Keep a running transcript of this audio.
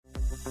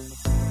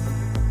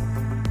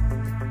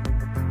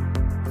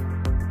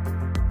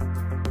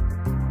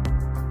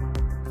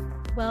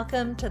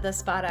Welcome to the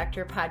Spot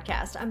Actor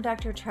Podcast. I'm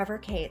Dr. Trevor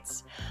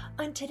Cates.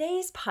 On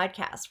today's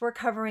podcast, we're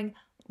covering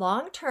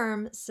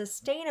long-term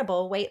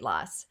sustainable weight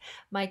loss.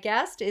 My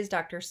guest is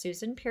Dr.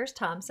 Susan Peirce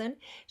Thompson.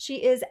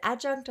 She is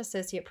Adjunct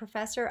Associate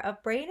Professor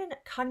of Brain and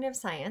Cognitive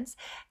Science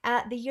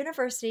at the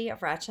University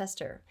of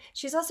Rochester.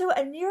 She's also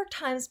a New York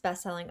Times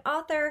bestselling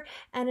author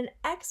and an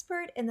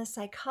expert in the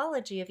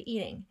psychology of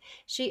eating.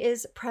 She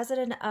is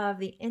president of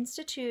the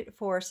Institute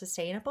for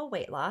Sustainable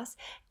Weight Loss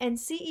and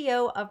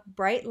CEO of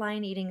Bright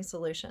Line Eating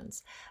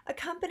Solutions, a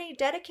company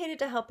dedicated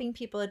to helping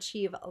people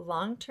achieve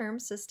long-term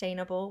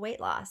sustainable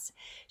weight loss.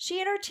 She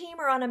and her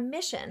team are on a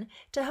mission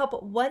to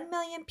help 1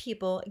 million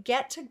people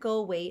get to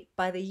goal weight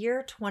by the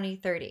year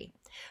 2030.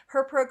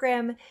 Her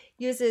program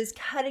uses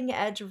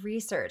cutting-edge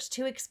research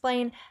to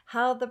explain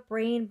how the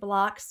brain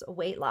blocks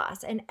weight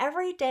loss, and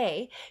every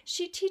day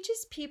she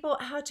teaches people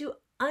how to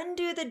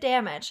undo the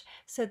damage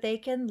so they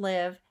can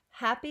live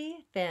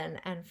happy, thin,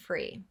 and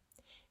free.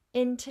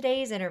 In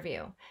today's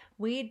interview,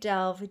 we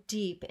delve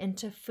deep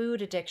into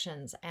food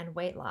addictions and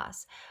weight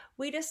loss.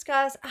 We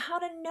discuss how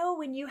to know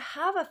when you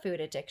have a food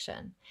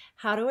addiction,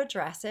 how to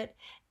address it,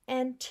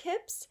 and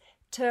tips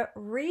to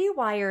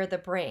rewire the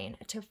brain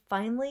to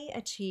finally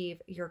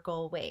achieve your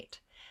goal weight.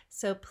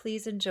 So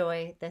please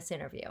enjoy this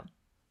interview.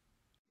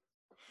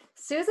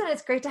 Susan,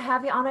 it's great to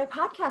have you on my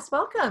podcast.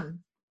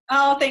 Welcome.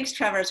 Oh, thanks,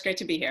 Trevor. It's great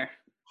to be here.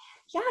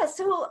 Yeah,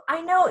 so I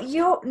know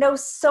you know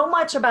so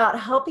much about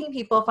helping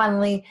people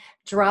finally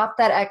drop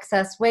that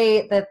excess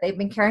weight that they've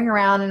been carrying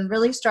around and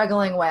really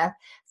struggling with.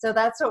 So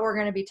that's what we're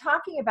going to be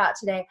talking about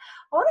today.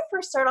 I want to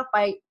first start off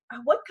by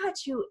what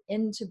got you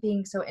into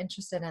being so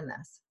interested in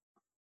this?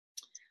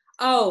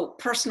 Oh,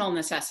 personal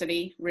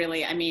necessity,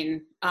 really. I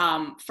mean,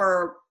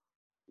 for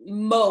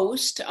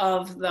most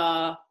of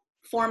the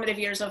formative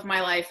years of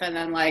my life and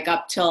then like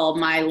up till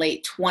my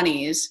late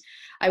 20s,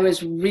 I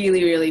was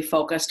really, really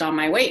focused on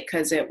my weight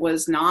because it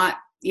was not,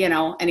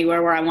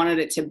 anywhere where I wanted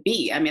it to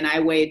be. I mean, I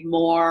weighed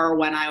more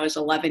when I was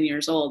 11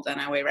 years old than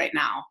I weigh right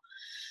now.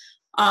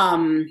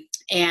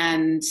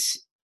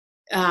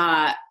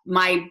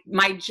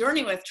 My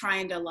journey with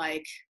trying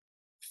to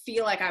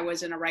feel like I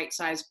was in a right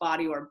size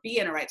body or be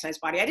in a right size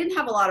body, I didn't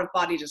have a lot of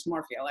body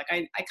dysmorphia. Like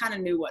I kind of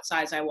knew what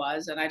size I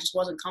was and I just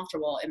wasn't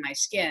comfortable in my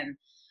skin.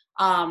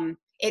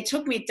 It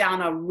took me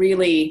down a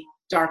really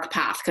dark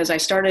path because I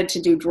started to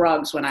do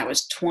drugs when I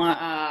was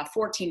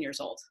 14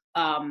 years old.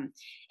 And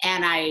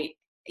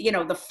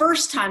the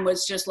first time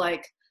was just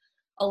like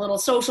a little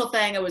social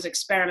thing. It was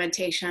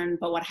experimentation.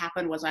 But what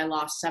happened was I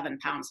lost 7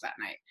 pounds that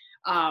night.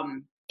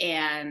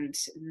 And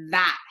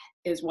that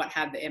is what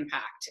had the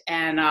impact.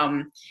 And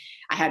I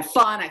had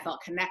fun. I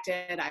felt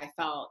connected. I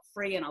felt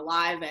free and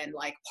alive and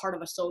like part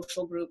of a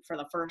social group for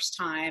the first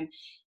time.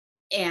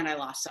 And I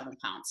lost 7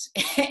 pounds.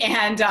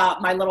 And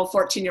my little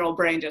 14-year-old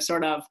brain just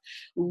sort of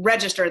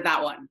registered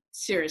that one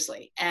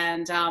seriously.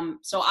 And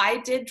so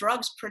I did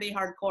drugs pretty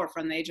hardcore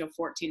from the age of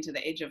 14 to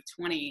the age of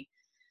 20.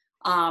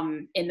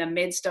 In the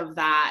midst of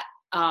that,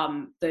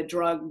 the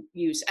drug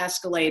use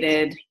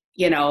escalated,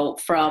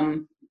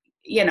 from,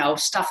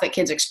 stuff that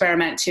kids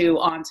experiment to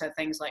onto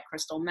things like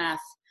crystal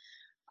meth,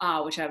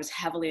 which I was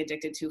heavily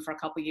addicted to for a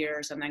couple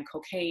years, and then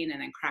cocaine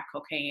and then crack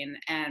cocaine.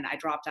 And I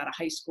dropped out of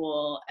high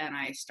school and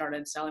I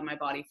started selling my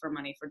body for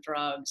money for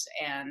drugs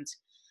and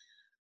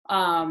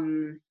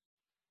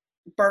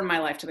burned my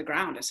life to the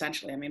ground,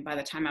 essentially. I mean, by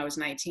the time I was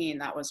 19,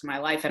 that was my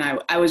life.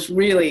 And I was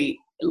really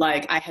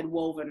I had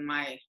woven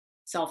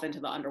myself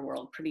into the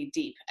underworld pretty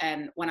deep.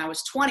 And when I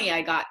was 20,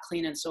 I got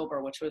clean and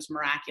sober, which was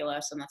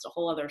miraculous. And that's a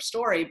whole other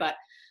story. But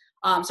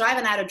so I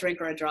haven't had a drink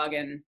or a drug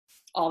in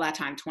all that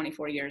time,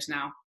 24 years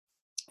now.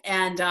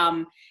 And,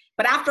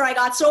 but after I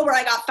got sober,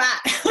 I got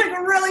fat,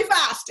 really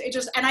fast.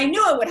 And I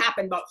knew it would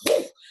happen, but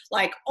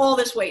all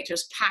this weight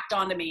just packed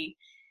onto me.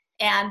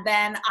 And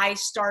then I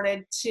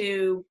started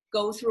to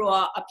go through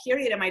a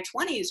period in my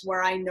 20s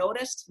where I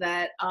noticed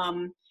that,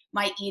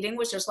 my eating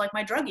was just like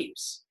my drug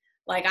use.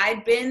 Like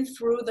I'd been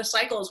through the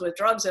cycles with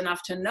drugs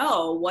enough to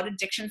know what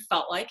addiction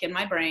felt like in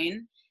my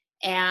brain.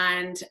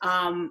 And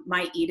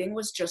my eating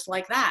was just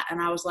like that. And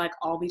I was like,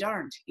 I'll be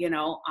darned,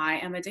 I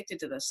am addicted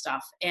to this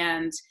stuff.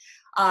 And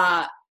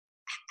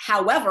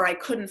however, I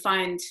couldn't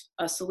find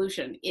a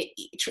solution.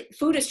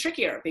 Food is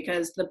trickier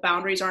because the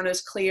boundaries aren't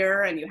as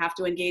clear and you have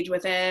to engage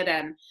with it.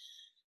 And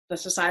the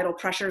societal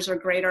pressures are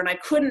greater. And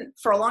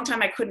for a long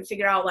time, I couldn't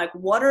figure out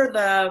what are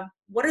the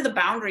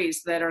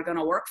boundaries that are going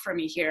to work for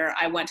me here.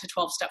 I went to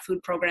 12-step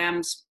food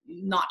programs,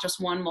 not just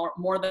one,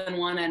 more than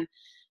one. And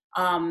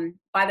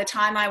by the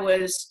time I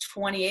was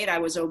 28, I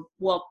was,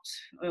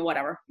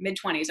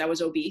 mid-20s, I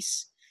was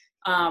obese,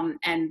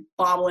 and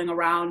bobbling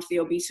around the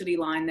obesity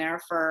line there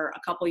for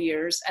a couple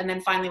years. And then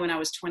finally, when I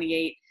was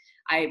 28,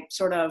 I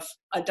sort of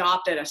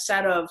adopted a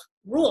set of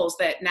rules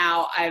that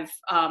now I've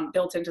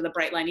built into the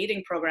Bright Line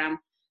Eating program,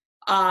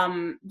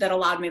 that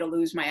allowed me to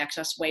lose my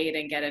excess weight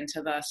and get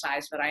into the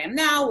size that I am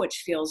now,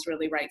 which feels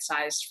really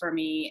right-sized for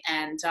me.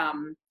 And,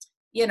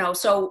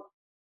 so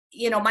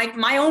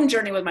my own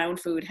journey with my own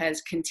food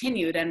has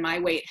continued, and my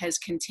weight has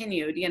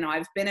continued.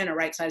 I've been in a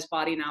right size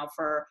body now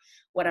for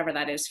whatever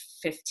that is,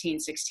 15,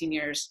 16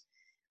 years,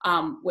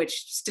 which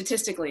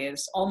statistically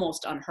is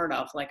almost unheard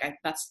of. Like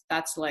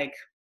that's like,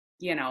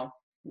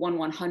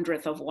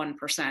 1/100th of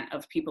 1%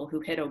 of people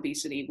who hit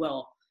obesity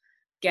will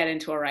get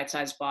into a right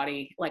size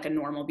body, like a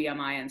normal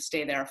BMI, and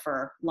stay there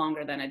for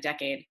longer than a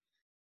decade.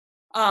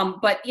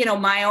 But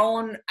my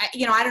own,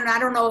 I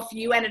don't know if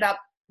you ended up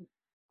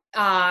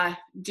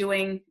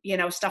doing,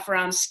 stuff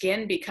around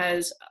skin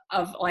because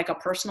of like a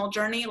personal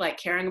journey, like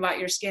caring about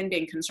your skin,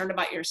 being concerned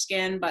about your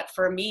skin. But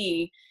for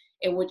me,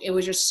 it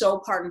was just so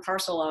part and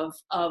parcel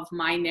of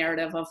my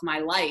narrative of my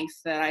life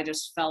that I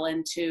just fell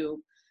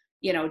into,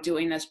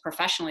 doing this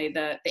professionally.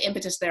 The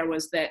impetus there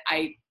was that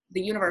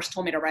the universe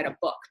told me to write a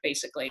book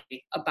basically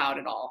about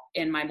it all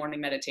in my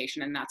morning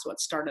meditation. And that's what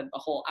started the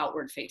whole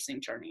outward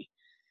facing journey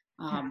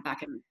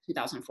back in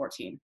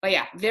 2014. But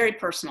yeah, very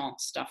personal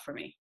stuff for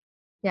me.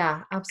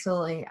 Yeah,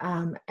 absolutely.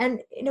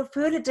 And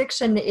food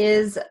addiction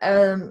is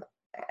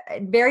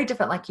very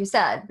different, like you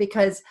said,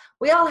 because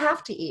we all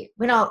have to eat.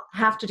 We don't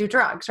have to do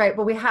drugs, right?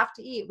 But we have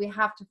to eat. We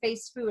have to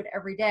face food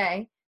every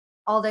day,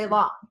 all day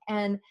long.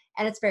 And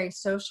it's very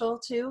social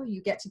too.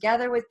 You get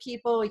together with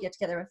people, you get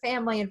together with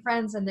family and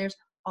friends, and there's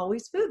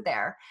always food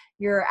there.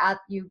 You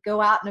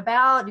go out and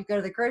about, you go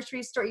to the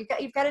grocery store,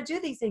 you've got to do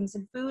these things,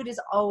 and food is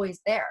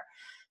always there.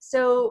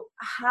 So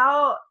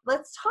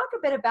let's talk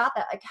a bit about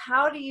that. Like,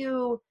 how do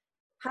you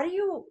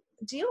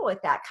deal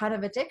with that kind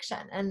of addiction,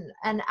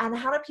 and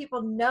how do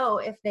people know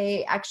if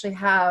they actually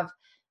have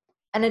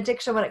an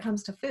addiction when it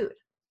comes to food?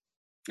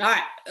 All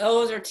right.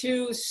 Those are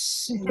two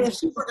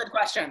super good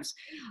questions.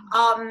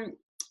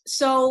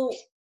 So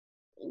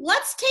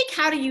let's take,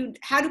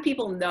 how do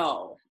people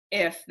know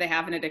if they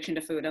have an addiction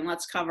to food? And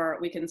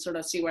we can sort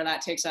of see where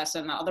that takes us.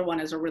 And the other one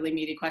is a really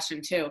meaty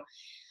question too.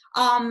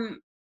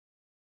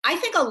 I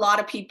think a lot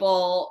of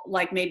people,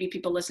 like maybe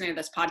people listening to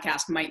this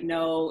podcast, might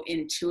know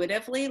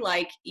intuitively,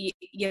 like,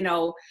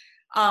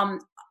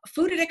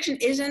 food addiction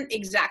isn't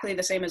exactly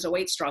the same as a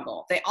weight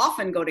struggle. They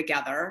often go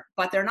together,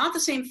 but they're not the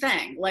same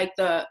thing. Like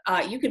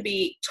you could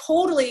be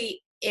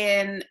totally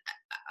in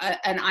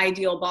an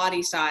ideal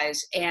body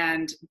size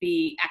and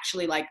be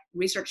actually, like,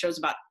 research shows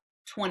about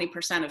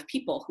 20% of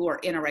people who are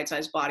in a right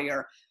size body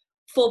are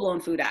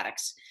full-blown food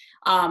addicts.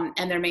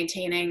 And they're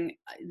maintaining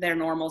their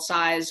normal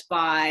size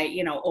by,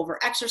 over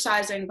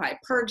exercising, by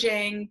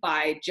purging,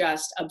 by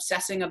just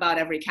obsessing about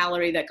every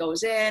calorie that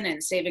goes in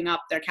and saving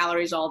up their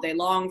calories all day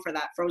long for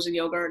that frozen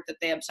yogurt that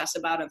they obsess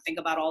about and think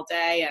about all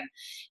day. And,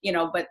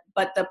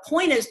 but the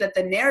point is that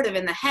the narrative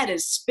in the head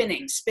is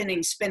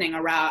spinning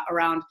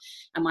around,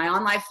 am I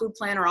on my food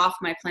plan or off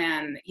my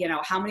plan?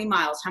 How many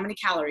miles, how many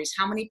calories,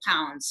 how many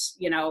pounds,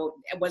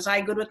 was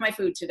I good with my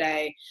food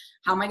today?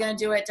 How am I going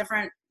to do it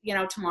different,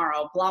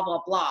 tomorrow, blah,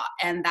 blah, blah.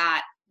 And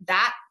that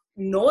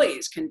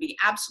noise can be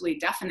absolutely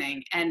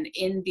deafening, and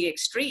in the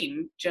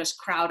extreme, just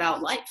crowd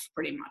out life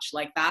pretty much.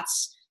 Like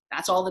that's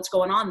all that's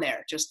going on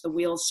there. Just the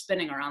wheels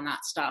spinning around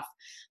that stuff.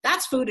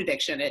 That's food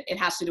addiction. It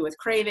has to do with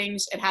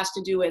cravings. It has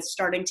to do with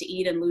starting to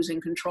eat and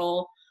losing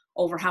control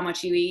over how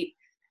much you eat.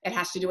 It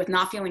has to do with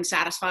not feeling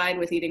satisfied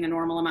with eating a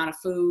normal amount of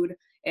food.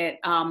 It,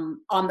 on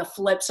the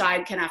flip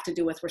side, can have to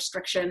do with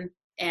restriction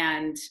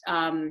and,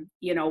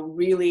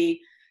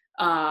 really,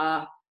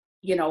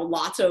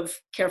 lots of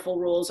careful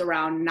rules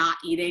around not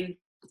eating.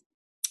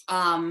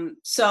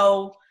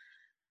 So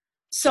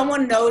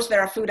someone knows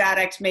they're a food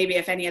addict, maybe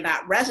if any of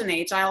that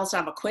resonates. I also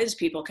have a quiz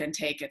people can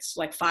take. It's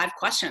like 5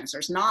 questions.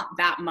 There's not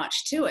that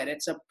much to it.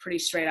 It's a pretty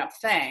straight up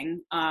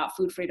thing.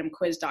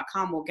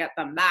 Foodfreedomquiz.com will get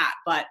them that.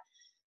 But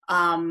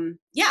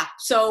yeah,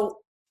 so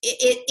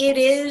it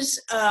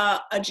is a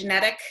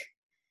genetic,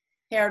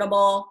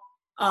 heritable,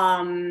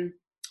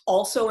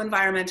 also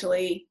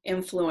environmentally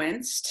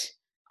influenced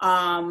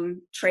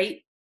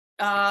trait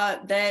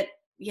that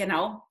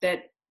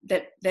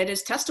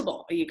is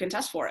testable. You can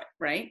test for it,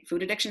 right?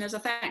 Food addiction is a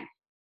thing.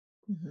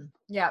 Mm-hmm.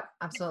 Yeah,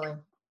 absolutely.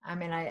 I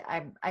mean,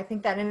 I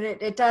think that, and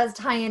it does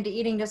tie into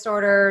eating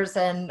disorders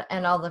and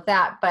all of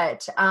that.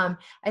 But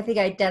I think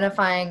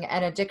identifying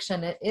an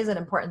addiction is an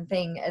important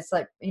thing. It's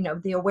like,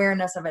 the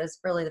awareness of it is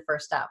really the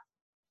first step.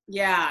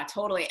 Yeah,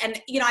 totally.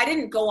 And, I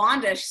didn't go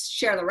on to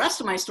share the rest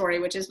of my story,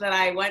 which is that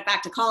I went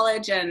back to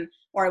college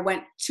or I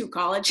went to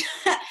college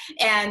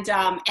and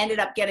ended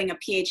up getting a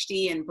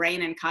PhD in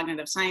brain and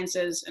cognitive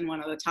sciences in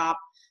one of the top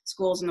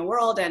schools in the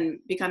world, and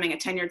becoming a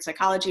tenured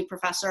psychology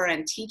professor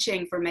and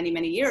teaching for many,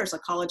 many years a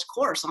college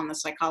course on the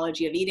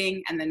psychology of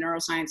eating and the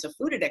neuroscience of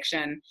food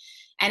addiction.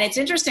 And it's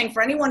interesting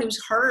for anyone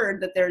who's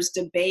heard that there's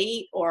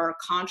debate or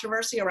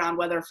controversy around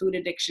whether food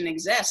addiction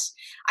exists.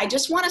 I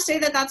just want to say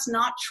that that's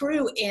not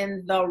true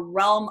in the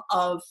realm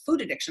of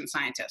food addiction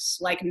scientists.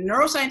 Like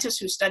neuroscientists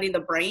who study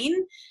the brain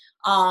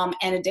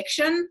and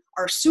addiction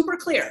are super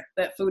clear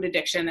that food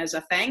addiction is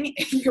a thing.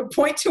 You can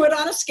point to it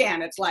on a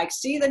scan. It's like,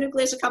 see the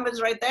nucleus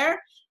accumbens right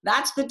there?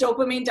 That's the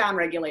dopamine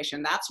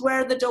downregulation. That's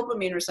where the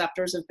dopamine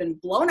receptors have been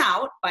blown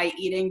out by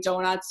eating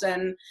donuts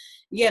and,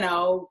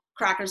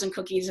 crackers and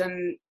cookies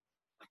and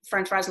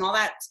French fries and all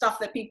that stuff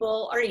that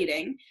people are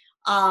eating.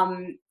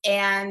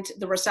 And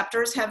the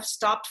receptors have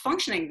stopped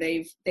functioning.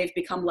 They've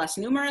become less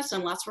numerous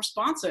and less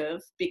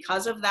responsive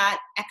because of that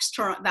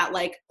that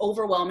like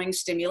overwhelming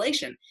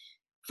stimulation.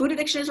 Food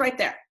addiction is right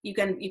there. You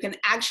can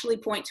actually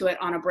point to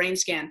it on a brain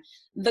scan.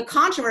 The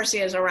controversy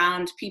is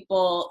around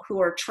people who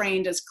are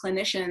trained as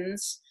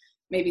clinicians,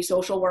 maybe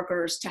social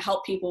workers, to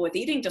help people with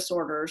eating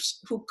disorders,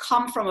 who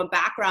come from a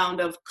background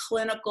of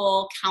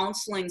clinical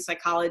counseling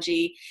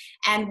psychology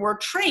and were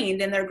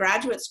trained in their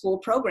graduate school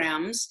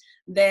programs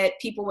that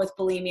people with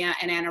bulimia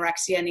and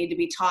anorexia need to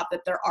be taught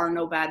that there are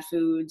no bad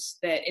foods,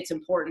 that it's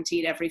important to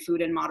eat every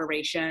food in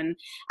moderation.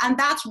 And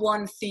that's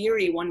one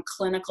theory, one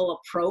clinical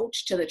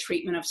approach to the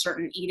treatment of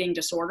certain eating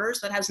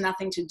disorders that has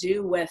nothing to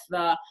do with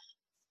the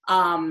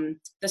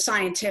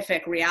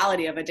scientific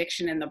reality of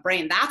addiction in the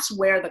brain. That's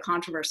where the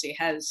controversy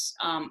has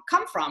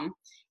come from.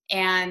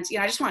 And,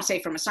 I just want to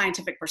say, from a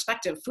scientific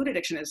perspective, food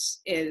addiction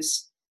is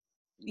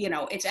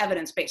it's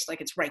evidence-based,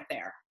 like it's right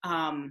there.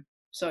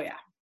 So yeah.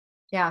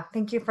 Yeah.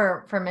 Thank you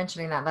for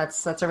mentioning that.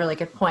 That's a really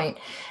good point.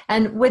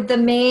 And would the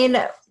main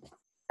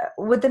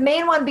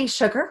one be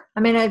sugar? I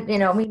mean,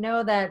 we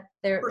know that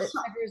sugar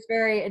is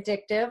very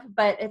addictive,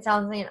 but it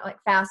sounds like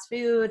fast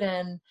food.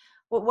 And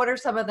what are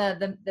some of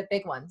the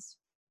big ones?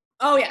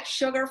 Oh yeah,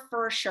 sugar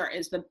for sure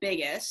is the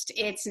biggest.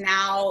 It's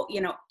now,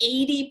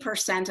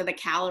 80% of the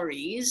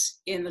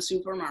calories in the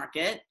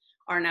supermarket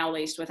are now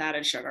laced with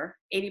added sugar.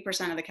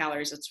 80% of the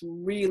calories. It's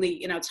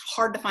really, it's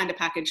hard to find a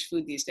packaged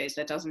food these days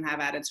that doesn't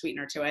have added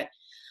sweetener to it.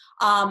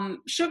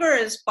 Sugar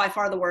is by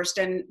far the worst.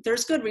 And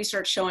there's good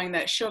research showing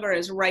that sugar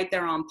is right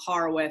there on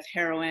par with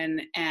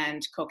heroin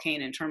and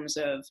cocaine in terms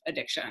of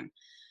addiction.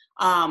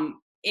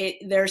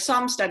 There's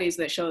some studies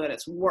that show that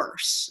it's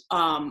worse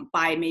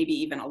by maybe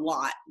even a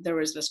lot. There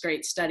was this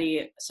great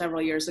study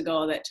several years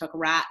ago that took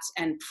rats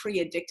and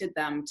pre-addicted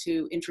them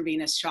to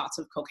intravenous shots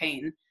of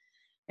cocaine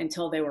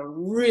until they were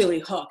really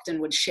hooked and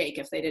would shake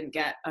if they didn't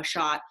get a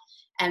shot,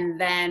 and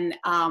then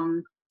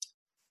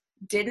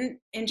didn't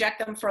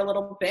inject them for a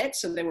little bit.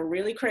 So they were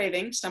really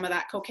craving some of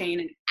that cocaine,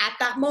 and at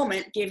that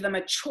moment gave them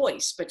a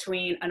choice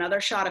between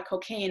another shot of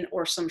cocaine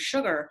or some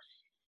sugar.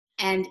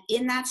 And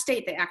in that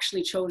state, they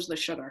actually chose the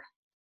sugar.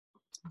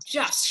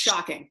 Just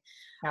shocking.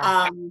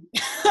 Yeah.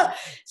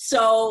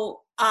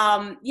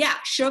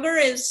 Sugar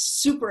is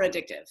super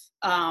addictive,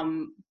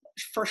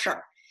 for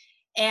sure.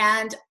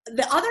 And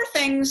the other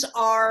things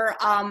are,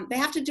 they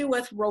have to do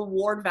with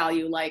reward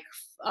value, like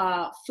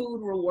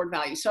food reward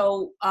value.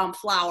 So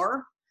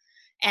flour,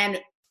 and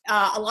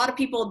a lot of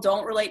people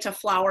don't relate to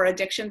flour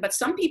addiction, but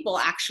some people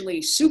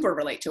actually super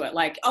relate to it.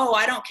 Like, oh,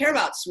 I don't care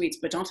about sweets,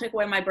 but don't take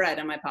away my bread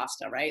and my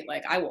pasta, right?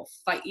 Like, I will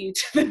fight you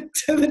to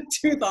the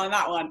tooth on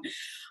that one.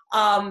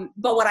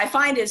 But what I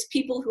find is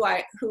people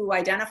who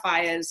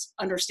identify as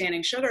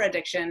understanding sugar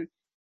addiction,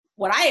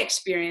 what I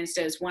experienced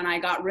is when I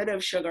got rid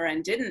of sugar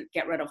and didn't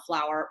get rid of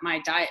flour, my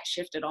diet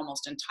shifted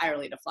almost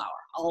entirely to flour.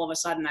 All of a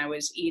sudden I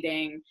was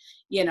eating,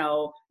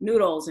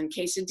 noodles and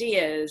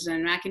quesadillas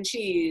and mac and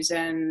cheese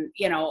and,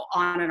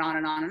 on and on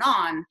and on and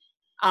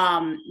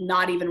on,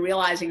 not even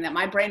realizing that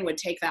my brain would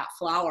take that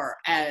flour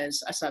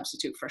as a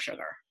substitute for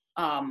sugar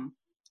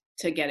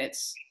to get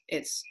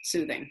its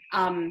soothing.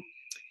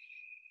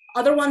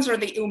 Other ones are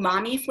the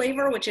umami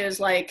flavor, which is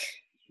like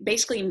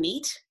basically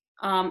meat.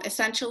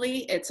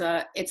 Essentially, it's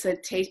a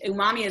taste.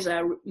 Umami is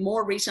a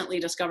more recently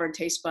discovered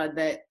taste bud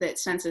that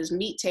senses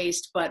meat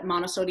taste, but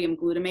monosodium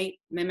glutamate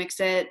mimics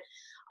it.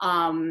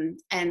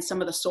 And some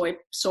of the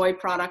soy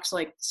products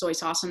like soy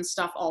sauce and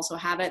stuff also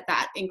have it.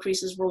 That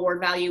increases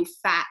reward value.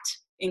 Fat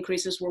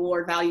increases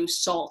reward value.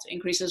 Salt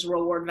increases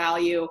reward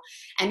value.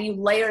 And you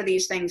layer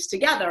these things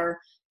together,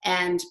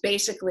 and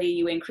basically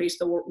you increase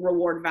the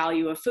reward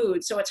value of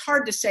food. So it's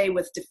hard to say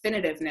with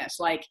definitiveness,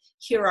 like,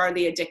 here are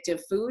the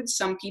addictive foods.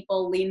 Some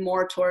people lean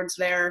more towards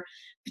their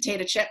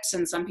potato chips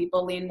and some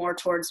people lean more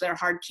towards their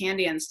hard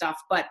candy and stuff.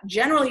 But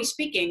generally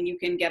speaking, you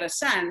can get a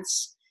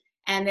sense.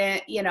 And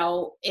then,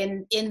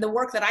 in the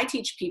work that I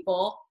teach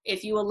people,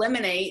 if you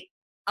eliminate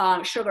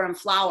sugar and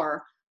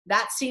flour,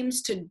 that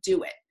seems to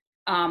do it.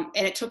 And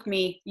it took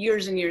me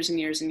years and years and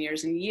years and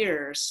years and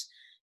years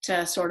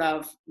to sort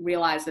of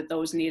realize that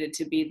those needed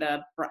to be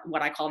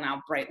what I call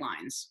now bright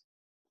lines.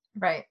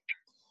 Right.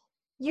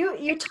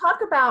 You talk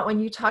about, when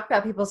you talk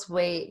about people's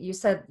weight, you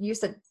said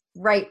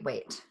right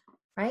weight,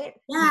 right?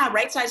 Yeah.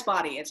 Right size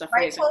body. It's a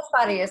phrase. Right size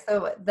body is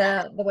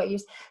the weight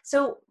use.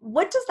 So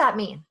what does that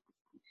mean?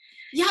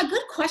 Yeah,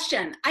 good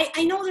question.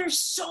 I know there's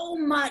so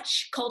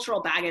much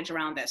cultural baggage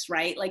around this,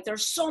 right? Like,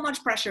 there's so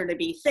much pressure to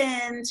be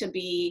thin, to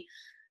be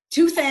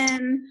too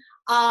thin.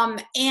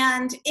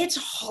 And it's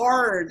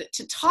hard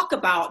to talk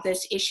about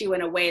this issue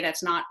in a way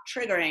that's not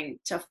triggering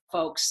to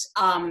folks,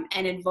 and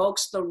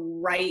invokes the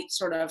right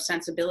sort of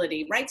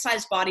sensibility. Right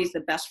size body is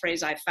the best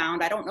phrase I've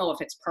found. I don't know if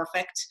it's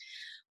perfect,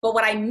 but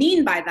what I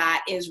mean by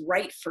that is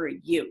right for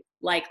you,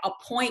 like a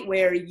point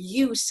where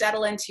you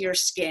settle into your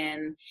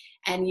skin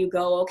and you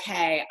go,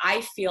 okay,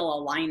 I feel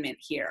alignment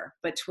here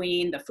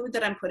between the food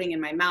that I'm putting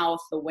in my mouth,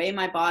 the way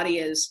my body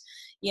is,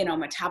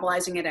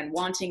 metabolizing it and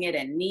wanting it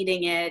and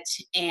needing it,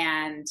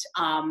 and,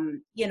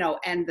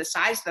 and the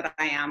size that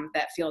I am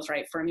that feels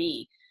right for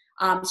me.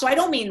 So I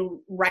don't mean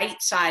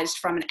right-sized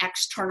from an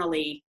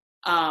externally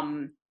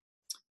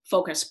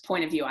focused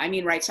point of view. I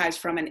mean right-sized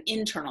from an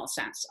internal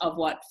sense of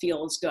what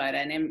feels good.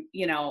 And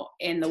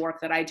in the work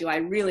that I do, I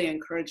really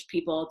encourage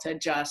people to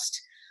just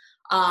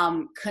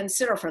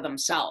consider for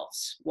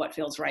themselves what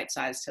feels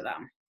right-sized to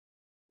them.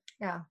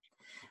 Yeah.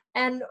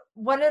 And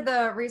one of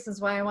the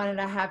reasons why I wanted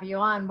to have you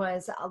on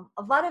was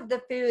a lot of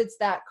the foods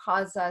that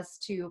cause us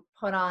to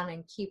put on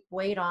and keep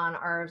weight on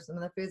are some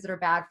of the foods that are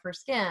bad for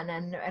skin.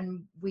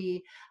 And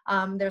we,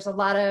 there's a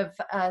lot of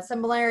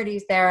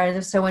similarities there.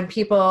 And so when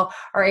people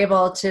are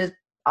able to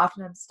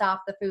often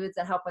stop the foods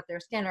that help with their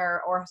skin,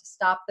 or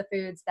stop the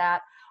foods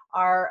that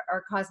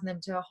are causing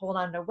them to hold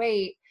on to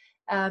weight,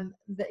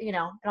 it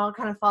all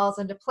kind of falls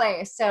into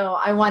place. So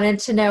I wanted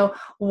to know,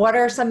 what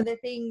are some of the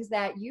things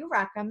that you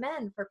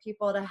recommend for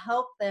people to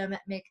help them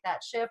make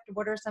that shift?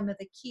 What are some of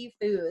the key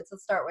foods?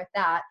 Let's start with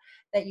that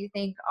you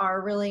think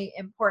are really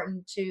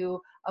important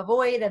to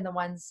avoid, and the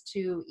ones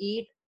to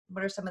eat.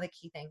 What are some of the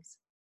key things?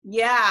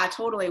 Yeah,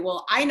 totally.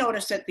 Well, I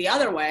noticed it the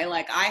other way.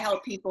 Like, I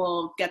help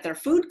people get their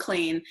food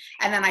clean,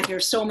 and then I hear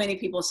so many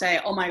people say,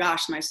 "Oh my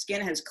gosh, my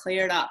skin has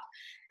cleared up."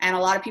 And a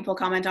lot of people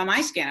comment on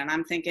my skin, and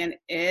I'm thinking,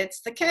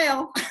 it's the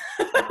kale,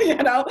 you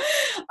know?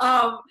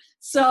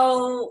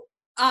 So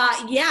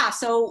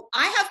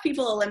I have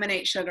people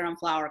eliminate sugar and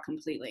flour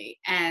completely,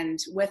 and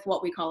with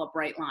what we call a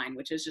bright line,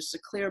 which is just a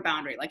clear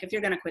boundary. Like, if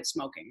you're going to quit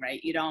smoking, right?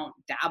 You don't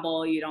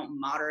dabble, you don't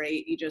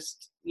moderate, you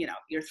just,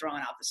 you're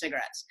throwing out the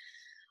cigarettes.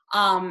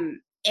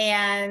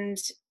 And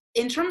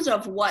in terms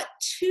of what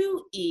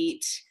to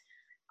eat,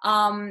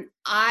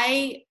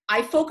 I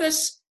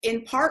focus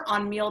in part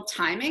on meal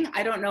timing.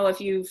 I don't know if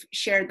you've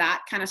shared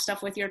that kind of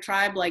stuff with your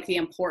tribe, like the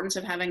importance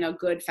of having a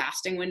good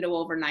fasting window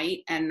overnight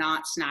and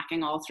not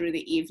snacking all through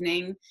the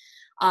evening.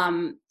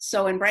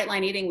 So in Bright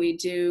Line Eating, we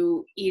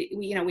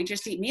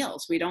just eat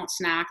meals. We don't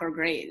snack or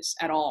graze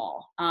at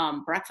all.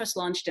 Breakfast,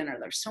 lunch, dinner.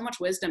 There's so much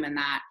wisdom in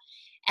that.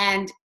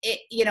 And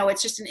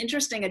it's just an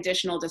interesting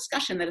additional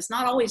discussion that it's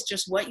not always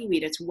just what you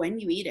eat, it's when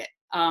you eat it.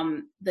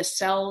 The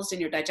cells in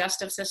your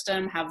digestive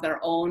system have their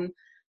own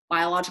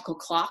biological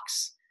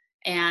clocks,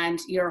 and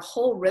your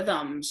whole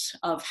rhythms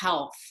of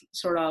health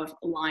sort of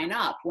line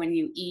up when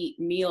you eat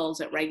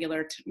meals at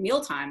regular meal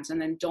times and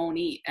then don't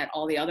eat at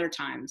all the other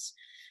times.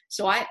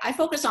 So I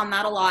focus on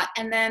that a lot.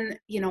 And then,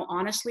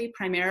 honestly,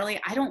 primarily,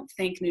 I don't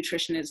think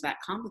nutrition is that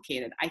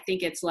complicated. I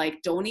think it's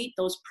like, don't eat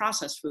those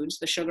processed foods,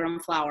 the sugar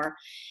and flour,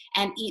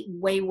 and eat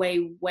way,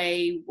 way,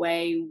 way,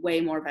 way,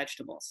 way more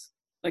vegetables.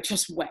 Like,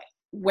 just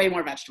way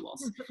more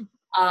vegetables.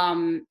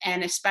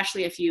 And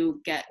especially if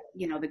you get,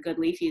 the good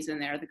leafies in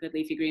there, the good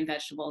leafy green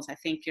vegetables, I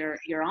think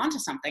you're onto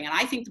something. And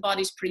I think the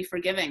body's pretty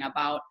forgiving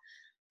about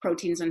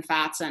proteins and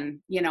fats. And,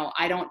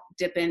 I don't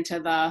dip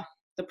into the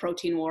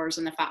protein wars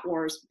and the fat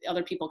wars.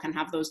 Other people can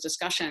have those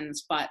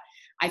discussions, but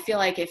I feel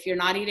like if you're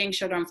not eating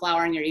sugar and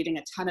flour and you're eating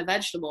a ton of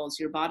vegetables,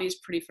 your body's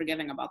pretty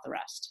forgiving about the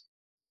rest.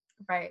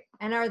 Right.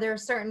 And are there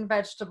certain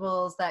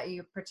vegetables that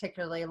you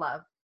particularly love?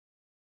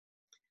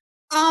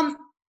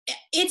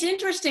 It's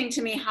interesting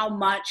to me how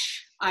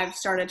much I've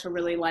started to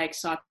really like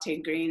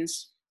sauteed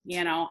greens.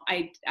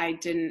 I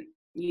didn't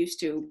used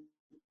to,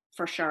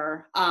 for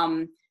sure.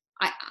 I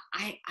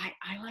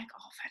like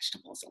all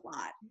vegetables a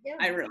lot. Yeah.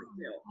 I really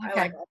do. Okay.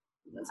 I like all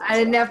I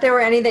didn't know if there were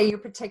any that you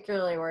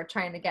particularly were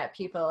trying to get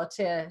people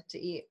to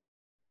eat.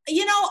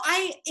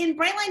 In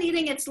Bright Line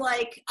Eating, it's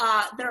like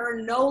there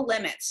are no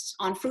limits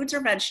on fruits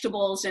or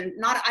vegetables, and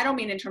I don't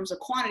mean in terms of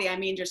quantity. I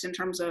mean just in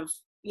terms of,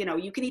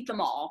 you can eat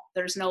them all.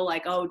 There's no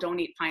like, oh, don't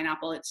eat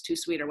pineapple, it's too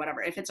sweet or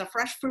whatever. If it's a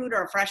fresh fruit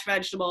or a fresh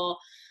vegetable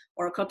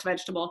or a cooked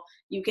vegetable,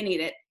 you can eat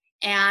it.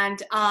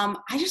 And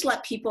I just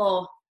let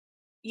people,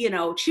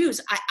 choose.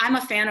 I'm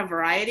a fan of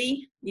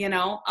variety,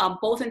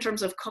 both in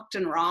terms of cooked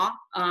and raw.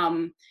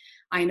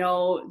 I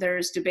know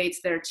there's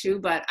debates there too,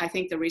 but I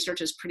think the research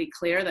is pretty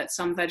clear that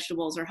some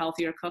vegetables are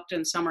healthier cooked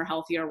and some are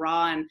healthier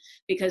raw. And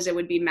because it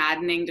would be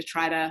maddening to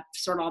try to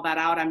sort all that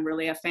out, I'm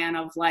really a fan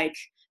of like,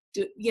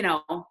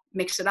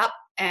 mix it up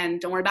and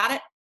don't worry about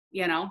it,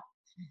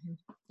 Mm-hmm.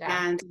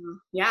 Yeah. And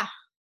yeah.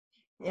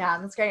 Yeah,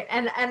 that's great.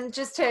 And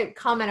just to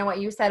comment on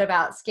what you said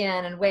about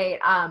skin and weight,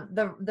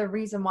 the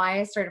reason why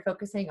I started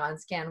focusing on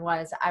skin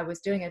was I was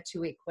doing a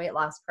 2-week weight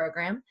loss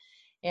program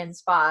in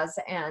spas,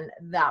 and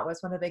that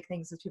was one of the big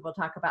things is people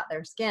talk about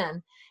their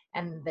skin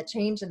and the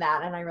change in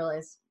that. And I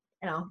realized,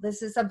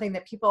 this is something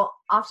that people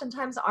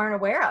oftentimes aren't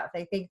aware of.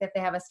 They think that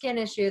they have a skin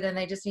issue, then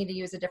they just need to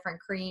use a different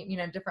cream,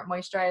 different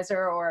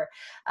moisturizer, or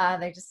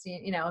they just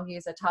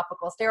use a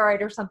topical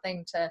steroid or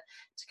something to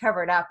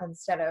cover it up,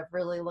 instead of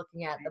really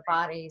looking at the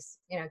body's,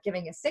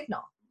 giving a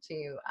signal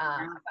to about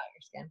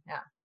your skin. Yeah.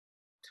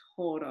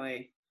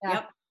 Totally.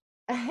 Yeah.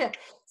 Yep.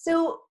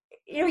 So,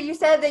 you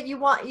said that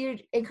you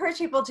encourage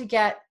people to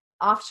get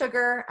off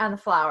sugar and the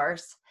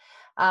flours.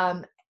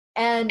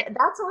 And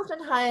that's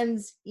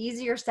oftentimes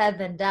easier said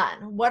than done.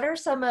 What are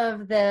some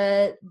of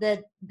the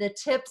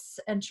tips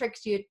and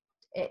tricks you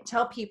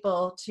tell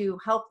people to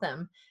help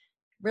them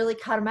really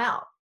cut them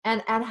out?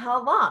 And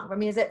how long? I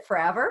mean, is it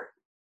forever?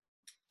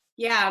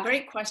 Yeah,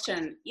 great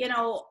question.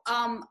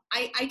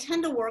 I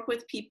tend to work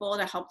with people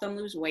to help them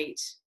lose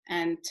weight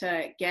and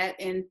to get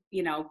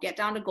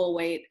down to goal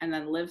weight and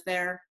then live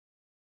there,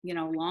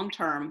 long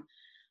term.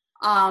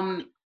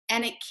 And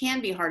it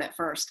can be hard at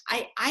first.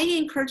 I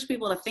encourage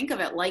people to think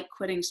of it like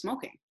quitting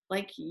smoking.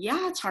 Like,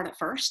 yeah, it's hard at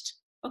first.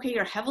 Okay,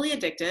 you're heavily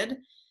addicted.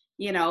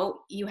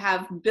 You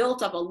have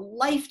built up a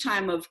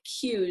lifetime of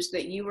cues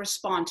that you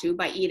respond to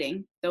by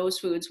eating those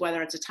foods,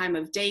 whether it's a time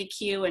of day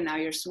cue and now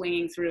you're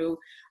swinging through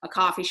a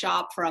coffee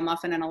shop for a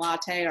muffin and a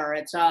latte, or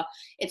it's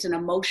an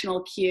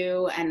emotional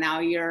cue and now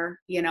you're,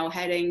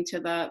 heading to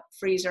the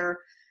freezer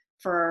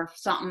for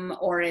something,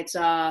 or it's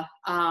it's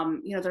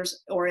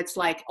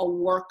like a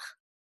work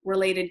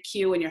related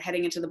cue and you're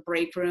heading into the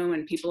break room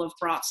and people have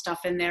brought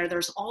stuff in there.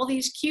 There's all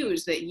these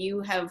cues that you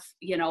have,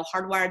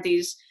 hardwired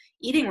these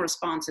eating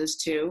responses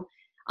to.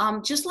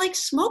 Just like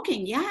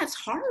smoking, yeah, it's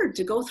hard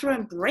to go through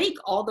and break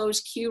all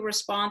those cue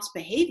response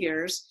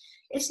behaviors.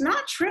 It's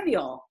not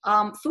trivial.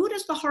 Food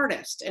is the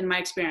hardest in my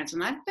experience,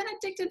 and I've been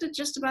addicted to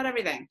just about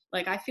everything.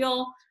 Like I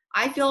feel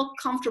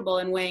comfortable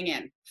in weighing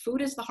in.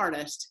 Food is the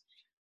hardest.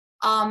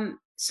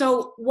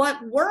 So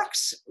what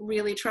works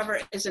really, Trevor,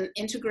 is an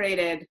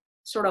integrated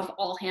sort of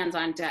all hands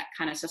on deck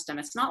kind of system.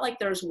 It's not like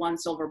there's one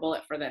silver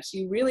bullet for this.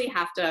 You really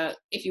have to,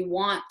 if you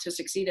want to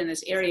succeed in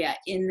this area,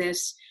 in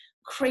this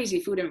crazy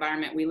food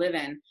environment we live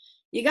in,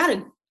 you got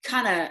to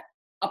kind of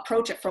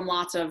approach it from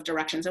lots of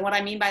directions. And what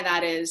I mean by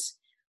that is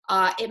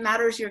it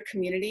matters your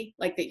community,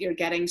 like that you're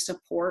getting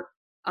support.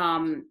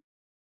 My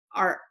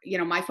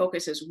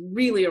focus is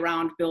really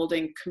around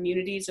building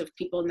communities of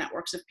people,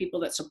 networks of people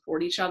that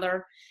support each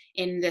other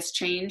in this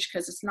change,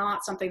 because it's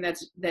not something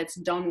that's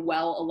done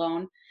well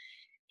alone.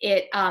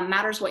 It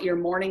matters what your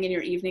morning and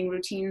your evening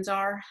routines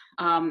are.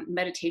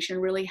 Meditation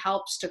really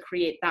helps to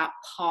create that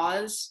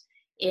pause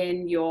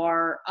in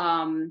your,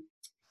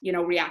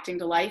 reacting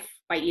to life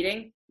by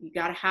eating. You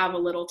got to have a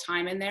little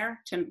time in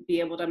there to be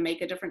able to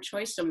make a different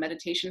choice. So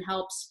meditation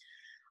helps.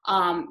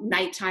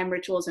 Nighttime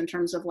rituals in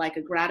terms of like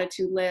a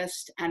gratitude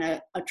list and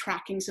a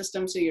tracking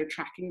system. So you're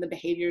tracking the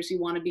behaviors you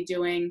want to be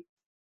doing.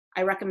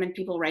 I recommend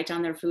people write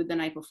down their food the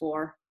night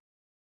before.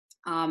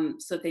 So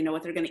that they know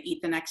what they're going to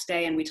eat the next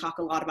day. And we talk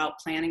a lot about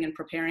planning and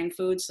preparing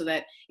food so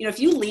that, if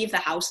you leave the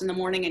house in the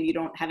morning and you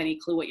don't have any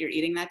clue what you're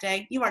eating that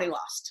day, you've already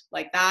lost.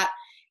 Like that,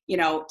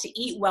 to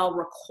eat well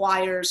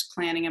requires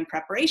planning and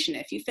preparation.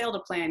 If you fail to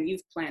plan,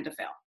 you've planned to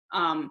fail.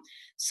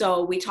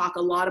 So we talk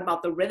a lot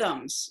about the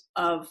rhythms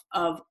of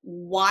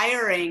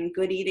wiring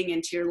good eating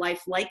into your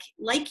life, like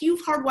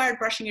you've hardwired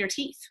brushing your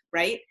teeth,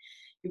 right?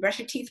 You brush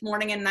your teeth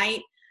morning and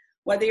night.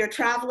 Whether you're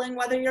traveling,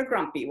 whether you're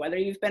grumpy, whether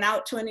you've been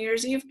out to a New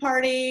Year's Eve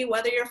party,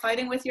 whether you're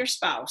fighting with your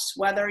spouse,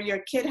 whether your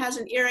kid has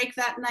an earache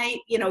that night,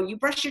 you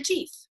brush your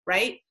teeth,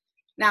 right?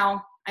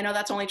 Now, I know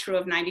that's only true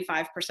of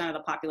 95% of the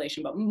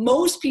population, but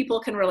most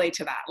people can relate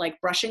to that, like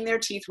brushing their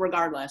teeth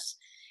regardless.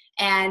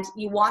 And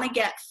you want to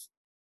get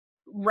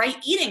right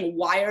eating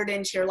wired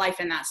into your life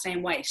in that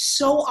same way,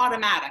 so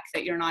automatic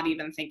that you're not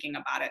even thinking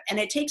about it. And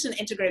it takes an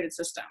integrated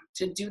system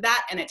to do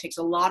that, and it takes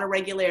a lot of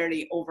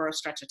regularity over a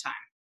stretch of time.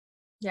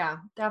 Yeah,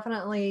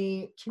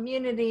 definitely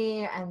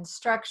community and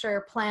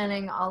structure,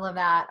 planning, all of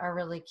that are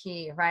really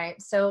key, right?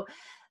 So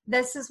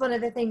this is one of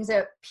the things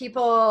that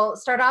people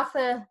start off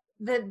the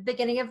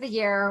beginning of the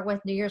year with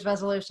New Year's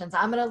resolutions.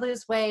 I'm going to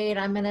lose weight.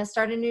 I'm going to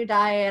start a new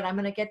diet. I'm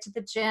going to get to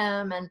the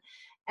gym.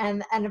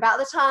 And about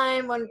the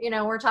time when,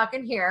 we're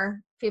talking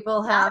here,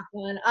 people have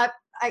gone up,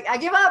 I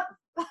give up.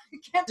 I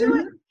can't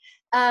do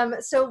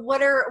it. So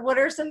what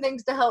are some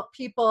things to help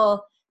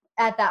people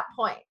at that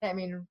point? I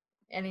mean,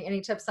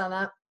 any tips on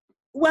that?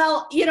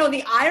 Well,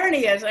 the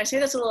irony is, I say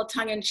this a little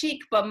tongue in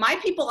cheek, but my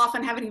people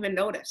often haven't even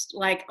noticed.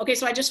 Like, okay,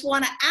 so I just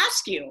want to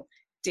ask you,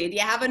 did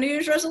you have a New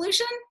Year's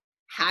resolution?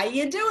 How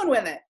you doing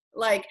with it?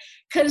 Like,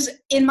 because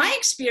in my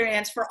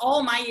experience, for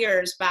all my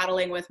years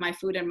battling with my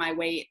food and my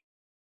weight,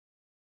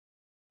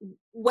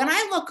 when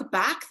I look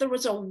back, there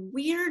was a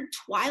weird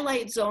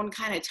Twilight Zone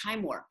kind of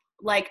time warp.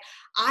 Like,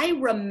 I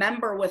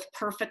remember with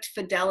perfect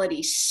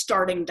fidelity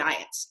starting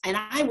diets, and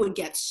I would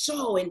get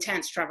so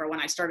intense, Trevor, when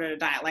I started a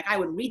diet. Like, I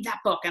would read that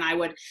book and I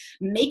would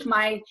make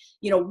my,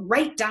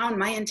 write down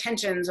my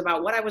intentions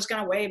about what I was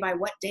going to weigh by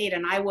what date.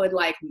 And I would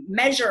like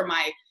measure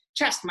my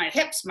chest, my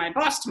hips, my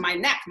bust, my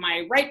neck,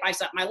 my right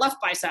bicep, my left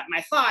bicep,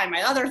 my thigh,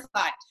 my other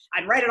thigh.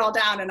 I'd write it all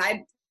down, and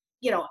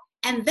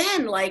and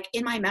then like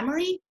in my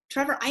memory,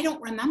 Trevor, I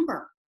don't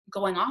remember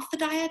going off the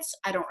diets.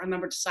 I don't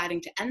remember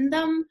deciding to end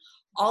them.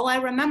 All I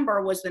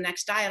remember was the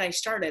next diet I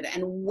started,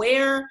 and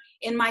where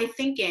in my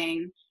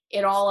thinking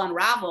it all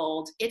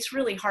unraveled, it's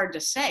really hard to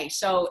say.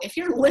 So if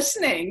you're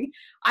listening,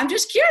 I'm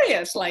just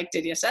curious, like,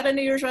 did you set a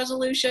New Year's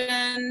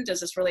resolution? Does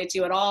this relate to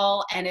you at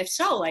all? And if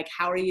so, like,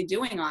 how are you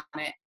doing on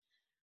it?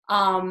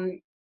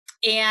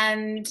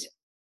 And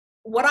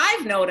what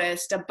I've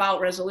noticed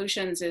about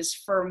resolutions is,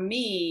 for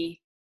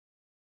me,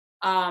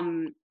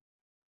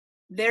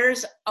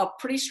 there's a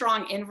pretty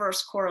strong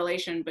inverse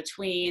correlation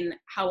between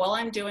how well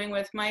I'm doing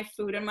with my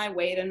food and my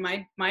weight and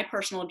my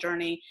personal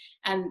journey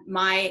and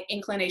my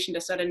inclination to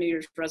set a New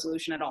Year's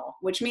resolution at all.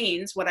 Which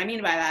means, what I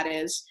mean by that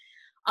is,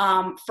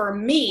 for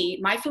me,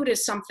 my food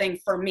is something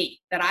for me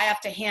that I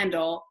have to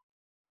handle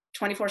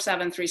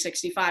 24/7,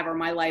 365, or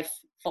my life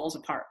falls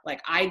apart.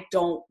 Like, I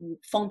don't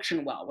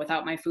function well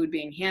without my food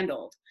being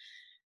handled.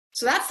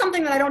 So that's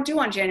something that I don't do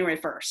on January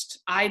 1st.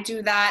 I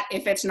do that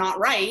if it's not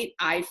right.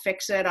 I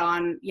fix it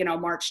on,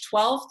 March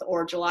 12th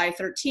or July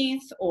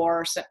 13th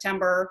or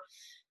September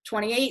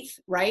 28th,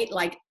 right?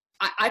 Like,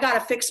 I got to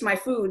fix my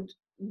food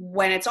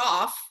when it's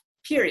off,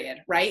 period,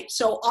 right?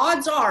 So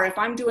odds are, if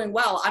I'm doing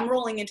well, I'm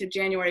rolling into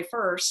January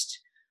 1st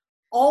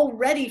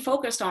already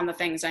focused on the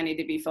things I need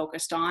to be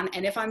focused on.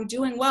 And if I'm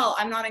doing well,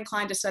 I'm not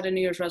inclined to set a New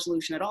Year's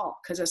resolution at all,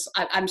 because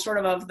I'm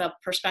sort of the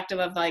perspective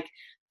of like,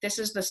 this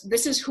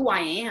is who I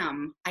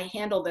am. I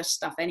handle this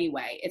stuff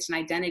anyway. It's an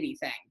identity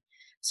thing.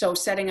 So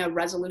setting a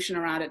resolution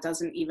around it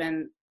doesn't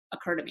even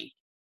occur to me.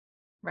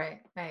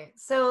 Right.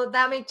 So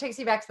that takes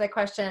you back to the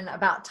question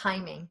about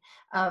timing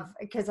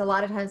because a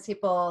lot of times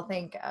people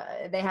think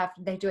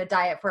they do a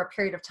diet for a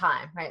period of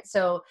time, right?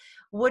 So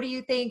what do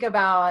you think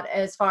about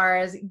as far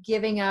as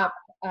giving up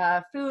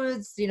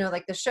foods,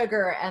 like the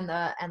sugar and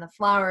the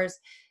flours?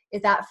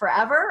 Is that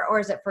forever,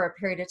 or is it for a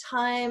period of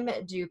time?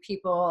 Do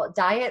people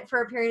diet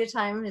for a period of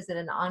time? Is it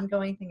an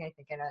ongoing thing? I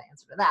think I know the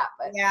answer to that,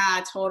 but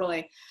yeah,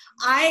 totally.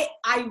 I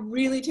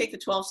really take the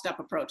 12-step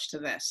approach to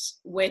this,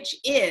 which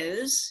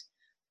is,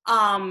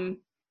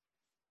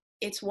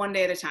 it's one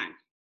day at a time,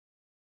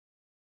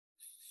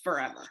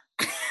 forever.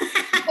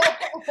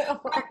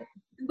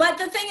 But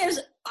the thing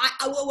is,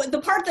 the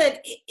part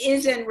that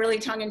isn't really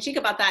tongue-in-cheek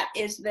about that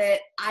is that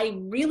I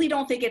really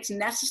don't think it's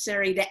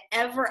necessary to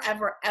ever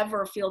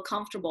feel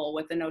comfortable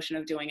with the notion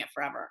of doing it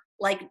forever.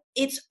 Like,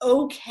 it's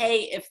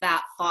okay if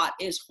that thought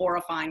is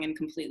horrifying and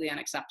completely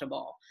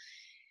unacceptable.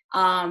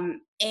 The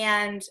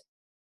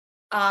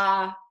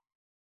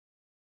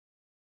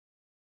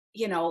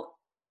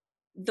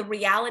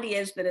reality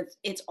is that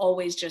it's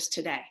always just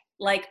today.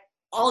 Like,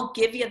 I'll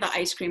give you the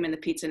ice cream and the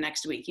pizza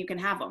next week. You can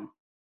have them.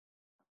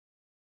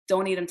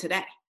 Don't eat them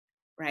today,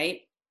 right?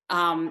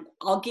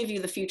 I'll give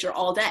you the future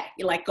all day.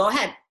 You're like, go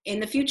ahead,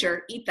 in the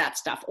future, eat that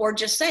stuff. Or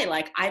just say,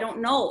 like, I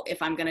don't know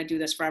if I'm going to do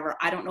this forever.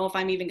 I don't know if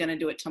I'm even going to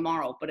do it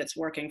tomorrow, but it's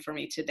working for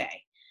me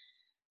today.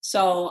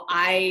 So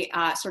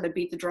I sort of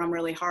beat the drum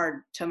really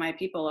hard to my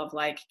people of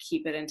like,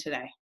 keep it in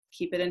today.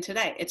 Keep it in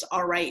today. It's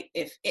all right.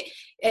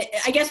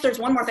 I guess there's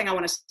one more thing I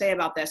want to say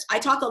about this. I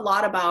talk a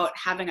lot about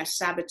having a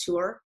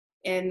saboteur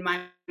in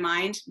my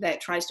mind that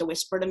tries to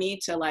whisper to me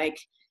to like,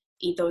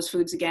 eat those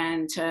foods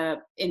again, to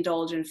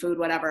indulge in food,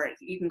 whatever.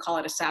 You can call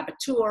it a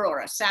saboteur or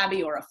a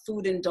savvy or a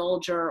food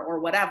indulger or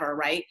whatever,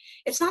 right?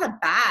 It's not a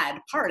bad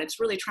part. It's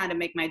really trying to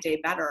make my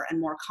day better and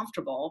more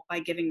comfortable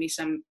by giving me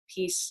some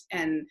peace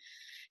and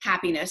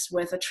happiness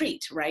with a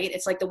treat, right?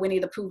 It's like the Winnie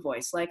the Pooh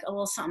voice, like a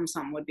little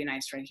something would be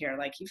nice right here.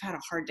 Like, you've had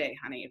a hard day,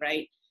 honey,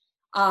 right?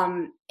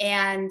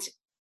 And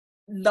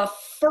the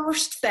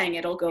first thing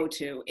it'll go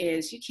to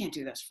is, you can't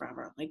do this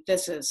forever. Like,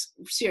 this is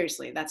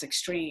seriously, that's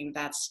extreme.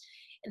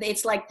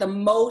 It's like the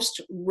most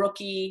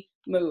rookie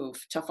move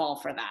to fall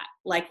for that.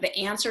 Like, the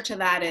answer to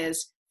that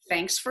is,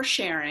 thanks for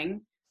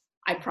sharing.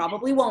 I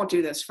probably won't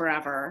do this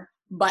forever,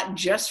 but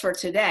just for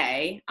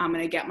today, I'm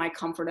going to get my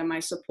comfort and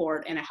my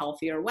support in a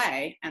healthier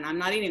way. And I'm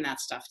not eating that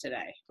stuff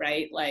today,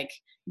 right? Like,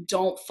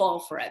 don't fall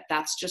for it.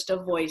 That's just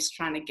a voice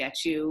trying to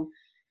get you,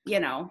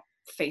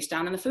 face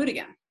down in the food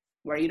again,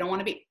 where you don't want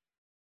to be.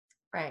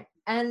 Right.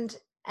 And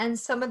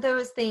some of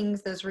those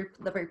things,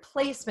 the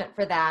replacement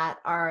for that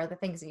are the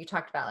things that you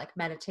talked about, like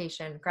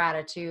meditation,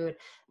 gratitude,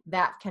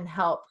 that can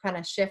help kind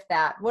of shift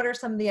that. What are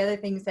some of the other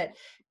things that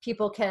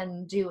people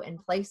can do in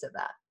place of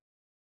that?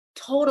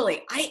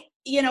 Totally.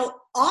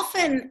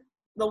 Often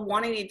the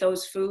wanting to eat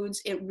those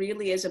foods, it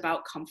really is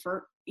about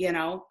comfort,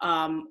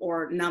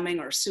 or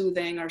numbing or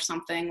soothing or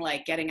something,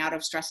 like getting out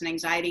of stress and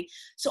anxiety.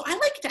 So I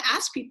like to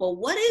ask people,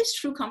 what is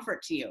true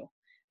comfort to you?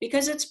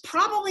 Because it's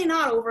probably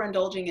not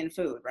overindulging in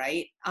food,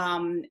 right?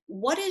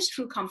 What is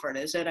true comfort?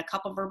 Is it a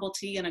cup of herbal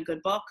tea and a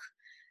good book?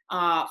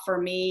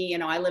 For me,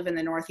 I live in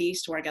the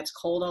Northeast where it gets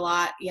cold a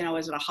lot.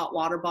 Is it a hot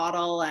water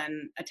bottle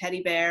and a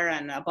teddy bear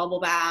and a bubble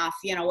bath?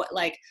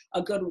 Like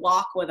a good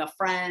walk with a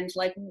friend,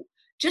 like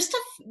just to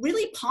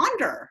really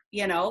ponder,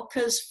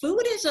 because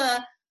food is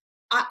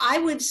I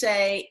would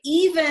say,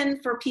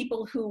 even for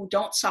people who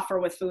don't suffer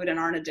with food and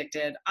aren't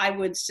addicted, I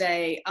would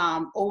say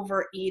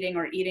overeating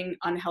or eating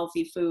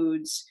unhealthy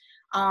foods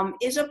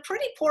is a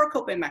pretty poor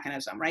coping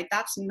mechanism, right?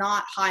 That's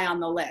not high on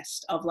the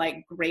list of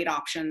like great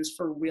options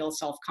for real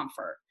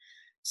self-comfort.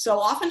 So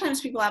oftentimes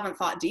people haven't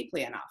thought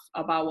deeply enough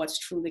about what's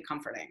truly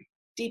comforting,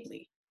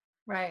 deeply.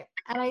 Right.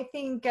 And I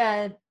think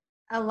a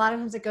lot of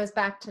times it goes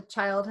back to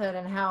childhood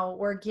and how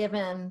we're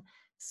given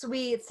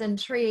sweets and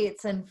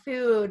treats and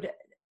food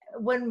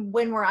when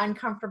we're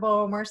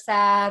uncomfortable, when we're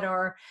sad,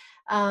 or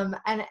and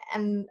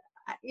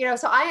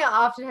So I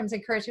oftentimes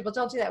encourage people,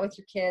 don't do that with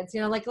your kids,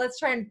 like let's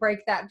try and break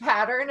that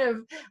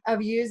pattern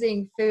of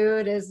using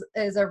food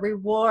as a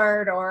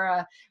reward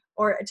or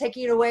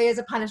taking it away as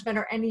a punishment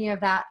or any of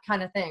that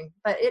kind of thing.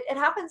 But it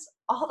happens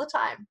all the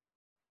time.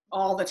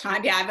 All the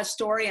time. Yeah, I have a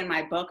story in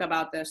my book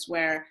about this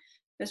where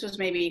this was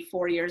maybe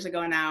 4 years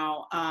ago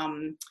now.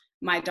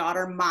 My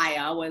daughter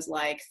Maya was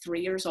like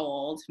 3 years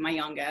old, my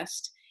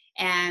youngest,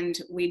 and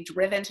we'd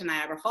driven to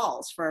Niagara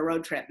Falls for a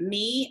road trip.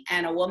 Me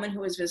and a woman who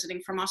was visiting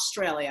from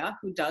Australia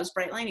who does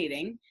Bright Line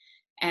Eating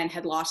and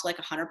had lost like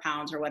 100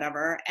 pounds or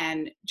whatever.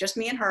 And just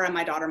me and her and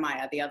my daughter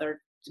Maya,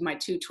 my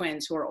two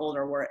twins who are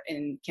older were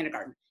in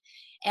kindergarten.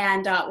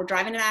 And we're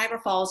driving to Niagara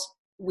Falls.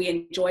 We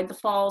enjoyed the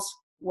falls.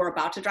 We're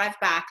about to drive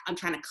back. I'm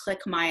trying to click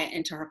Maya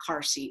into her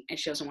car seat and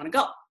she doesn't want to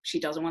go.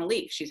 She doesn't want to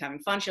leave. She's having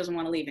fun. She doesn't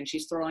want to leave. And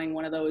she's throwing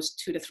one of those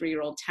 2 to 3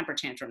 year old temper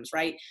tantrums,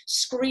 right?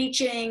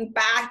 Screeching,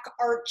 back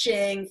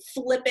arching,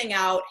 flipping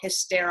out,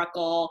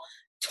 hysterical,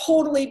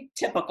 totally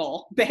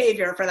typical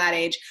behavior for that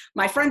age.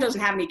 My friend doesn't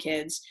have any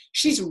kids.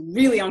 She's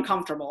really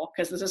uncomfortable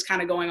because this is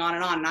kind of going on.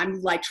 And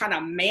I'm like trying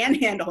to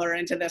manhandle her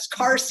into this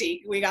car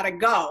seat. We got to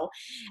go.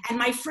 And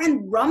my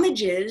friend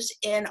rummages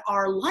in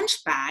our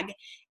lunch bag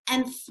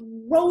and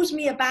throws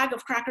me a bag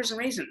of crackers and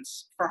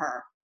raisins for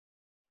her.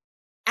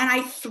 And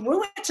I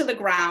threw it to the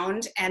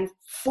ground and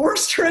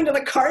forced her into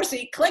the car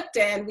seat, clicked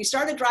in. We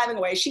started driving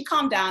away. She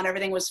calmed down.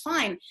 Everything was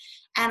fine.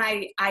 And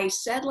I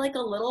said like a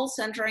little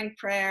centering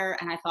prayer.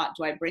 And I thought,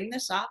 do I bring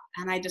this up?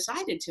 And I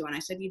decided to. And I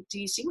said, do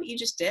you see what you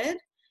just did?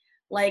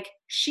 Like,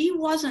 she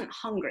wasn't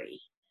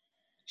hungry.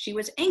 She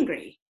was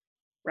angry,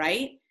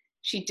 right?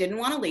 She didn't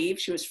want to leave.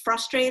 She was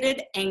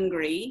frustrated,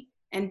 angry,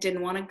 and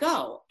didn't want to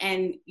go.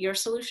 And your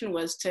solution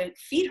was to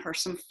feed her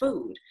some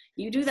food.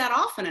 You do that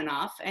often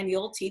enough and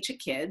you'll teach a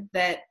kid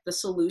that the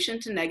solution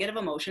to negative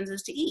emotions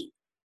is to eat.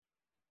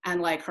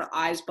 And like her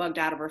eyes bugged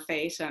out of her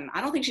face. And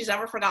I don't think she's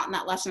ever forgotten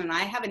that lesson. And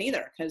I haven't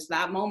either, because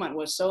that moment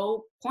was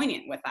so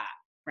poignant with that,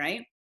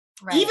 right?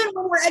 Even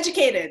when we're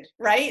educated,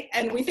 right?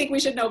 And we think we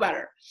should know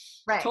better.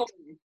 Right.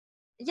 Totally.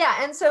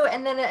 Yeah.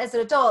 And then as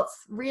adults,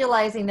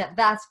 realizing that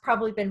that's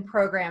probably been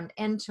programmed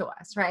into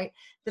us, right?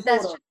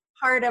 That's just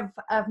part of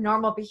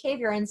normal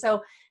behavior. And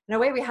so in a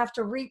way we have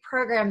to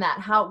reprogram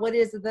that. What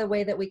is the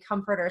way that we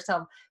comfort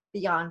ourselves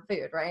beyond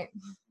food, right?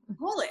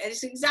 Totally.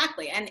 It's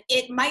exactly. And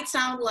it might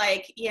sound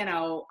like,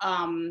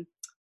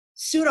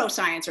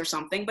 pseudoscience or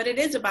something, but it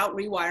is about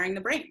rewiring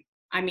the brain.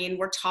 I mean,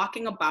 we're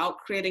talking about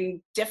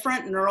creating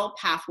different neural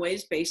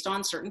pathways based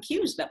on certain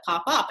cues that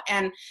pop up.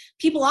 And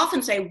people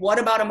often say, what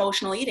about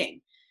emotional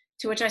eating?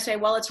 To which I say,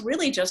 well, it's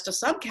really just a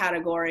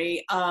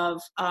subcategory of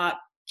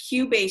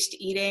cue-based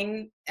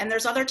eating, and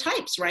there's other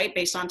types, right,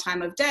 based on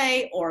time of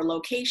day or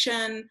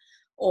location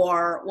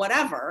or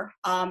whatever,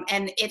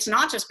 and it's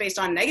not just based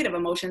on negative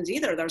emotions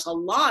either. There's a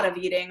lot of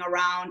eating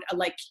around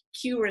like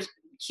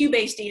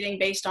cue-based eating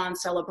based on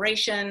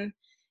celebration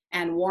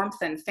and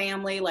warmth and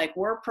family. Like,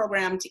 we're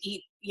programmed to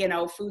eat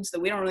foods that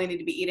we don't really need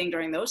to be eating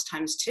during those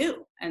times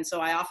too. And so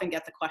I often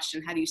get the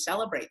question, how do you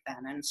celebrate then,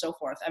 and so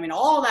forth. I mean,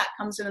 all that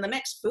comes into the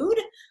mix. Food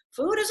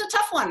is a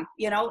tough one.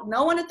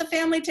 No one at the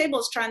family table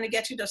is trying to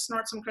get you to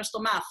snort some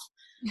crystal meth,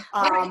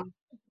 Right.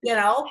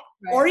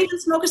 or even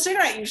smoke a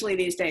cigarette usually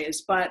these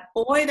days, but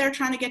boy, they're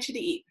trying to get you to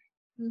eat.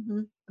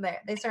 Mm-hmm.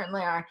 They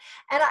certainly are.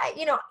 And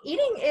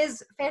eating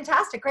is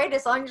fantastic, right?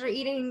 As long as you're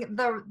eating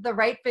the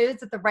right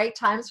foods at the right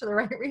times for the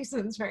right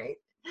reasons, right?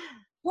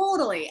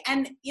 Totally.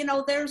 And,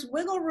 there's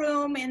wiggle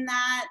room in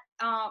that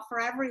for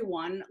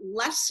everyone,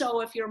 less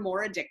so if you're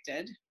more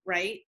addicted,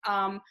 right?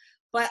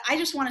 But I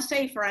just want to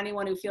say, for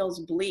anyone who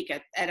feels bleak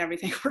at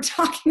everything we're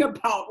talking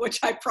about, which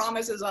I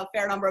promise is a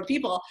fair number of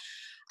people,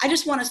 I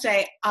just want to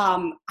say,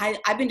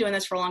 I've been doing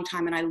this for a long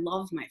time and I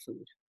love my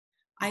food.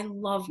 I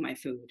love my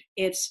food.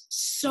 It's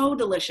so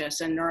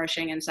delicious and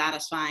nourishing and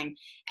satisfying.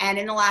 And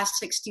in the last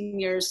 16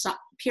 years,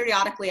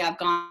 periodically I've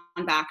gone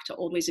back to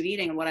old ways of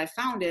eating. And what I've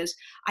found is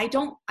I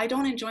don't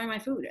enjoy my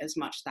food as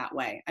much that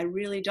way. I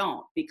really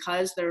don't,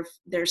 because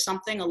there's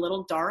something a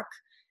little dark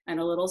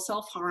and a little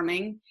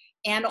self-harming,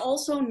 and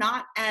also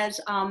not as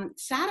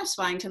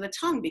satisfying to the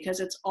tongue, because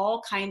it's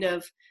all kind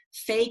of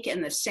fake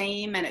and the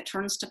same, and it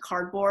turns to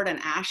cardboard and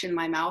ash in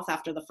my mouth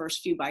after the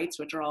first few bites,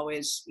 which are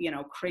always,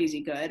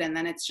 crazy good. And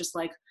then it's just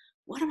like,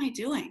 what am I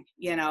doing?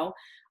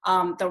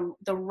 The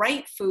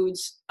right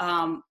foods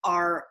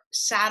are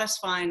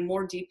satisfying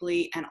more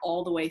deeply and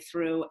all the way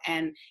through.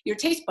 And your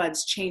taste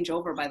buds change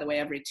over, by the way,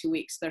 every 2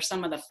 weeks. They're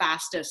some of the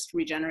fastest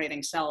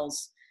regenerating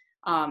cells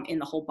in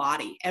the whole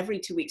body. Every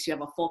 2 weeks, you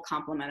have a full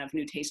complement of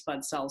new taste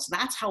bud cells.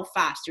 That's how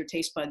fast your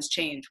taste buds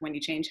change when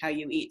you change how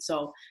you eat.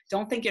 So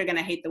don't think you're going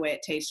to hate the way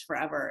it tastes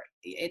forever.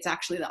 It's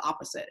actually the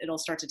opposite. It'll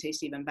start to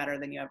taste even better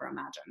than you ever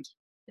imagined.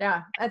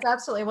 Yeah, that's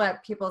absolutely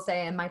what people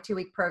say in my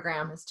 2-week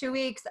program. Is 2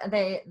 weeks, and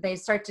they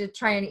start to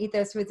try and eat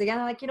those foods again.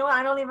 They're like, you know what?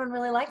 I don't even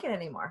really like it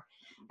anymore.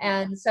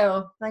 And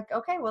so like,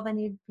 okay, well then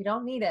you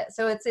don't need it.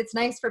 So it's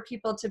nice for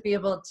people to be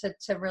able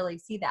to really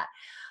see that.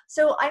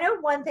 So I know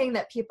one thing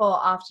that people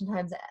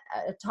oftentimes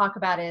talk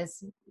about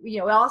is, we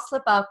all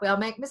slip up, we all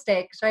make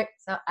mistakes, right?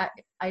 So I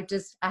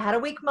had a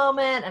weak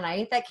moment and I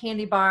ate that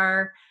candy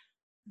bar.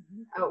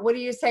 What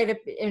do you say to,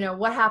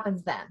 what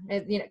happens then?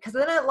 Because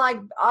then it, like,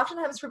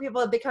 oftentimes for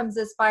people, it becomes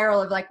this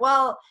spiral of like,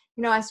 well,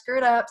 I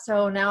screwed up,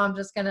 so now I'm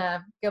just going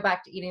to go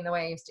back to eating the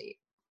way I used to eat.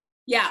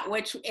 Yeah,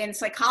 which in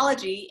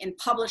psychology, in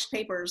published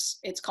papers,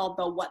 it's called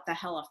the what the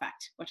hell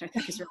effect, which I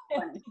think is really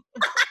funny.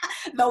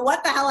 The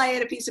what the hell, I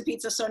ate a piece of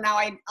pizza, so now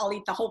I'll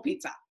eat the whole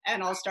pizza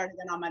and I'll start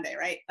again on Monday,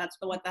 right? That's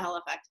the what the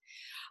hell effect.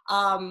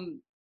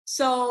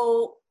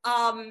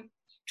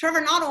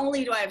 Trevor, not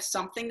only do I have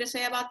something to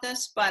say about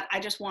this, but I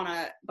just want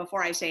to,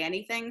 before I say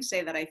anything,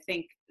 say that I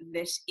think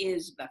this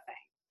is the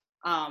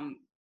thing.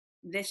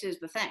 This is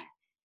the thing.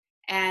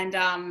 And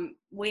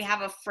I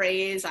have a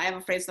phrase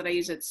that I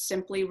use. It's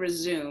simply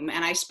resume.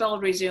 And I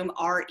spelled resume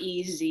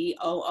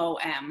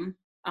REZOOM,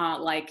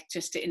 like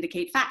just to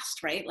indicate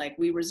fast, right? Like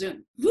we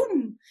resume.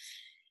 Boom.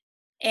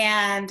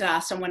 And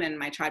someone in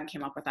my tribe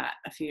came up with that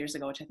a few years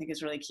ago, which I think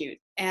is really cute.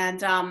 And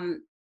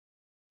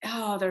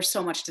there's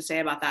so much to say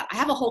about that. I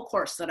have a whole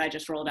course that I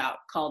just rolled out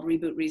called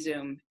Reboot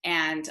Resume.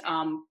 And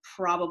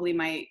probably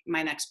my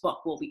next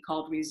book will be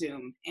called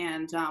Resume.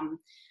 And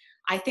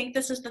I think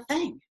this is the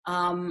thing.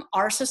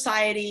 Our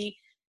society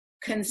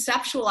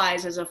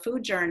conceptualizes a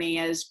food journey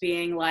as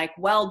being like,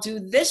 well, do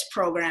this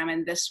program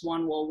and this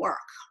one will work,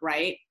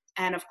 right?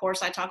 And of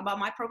course, I talk about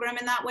my program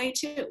in that way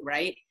too,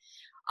 right?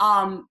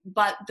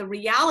 But the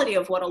reality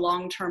of what a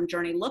long-term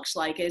journey looks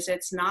like is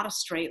it's not a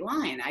straight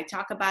line. I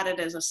talk about it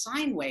as a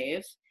sine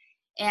wave,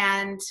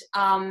 and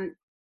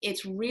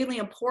it's really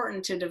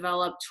important to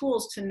develop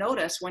tools to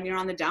notice when you're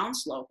on the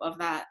downslope of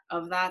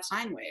that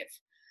sine wave.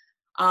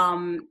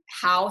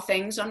 How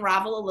things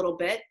unravel a little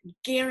bit,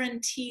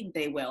 guaranteed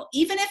they will.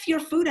 Even if your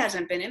food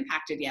hasn't been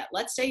impacted yet,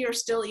 let's say you're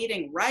still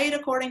eating right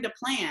according to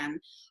plan,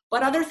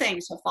 but other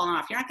things have fallen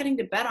off. You're not getting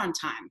to bed on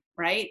time,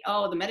 right?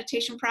 Oh, the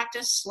meditation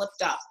practice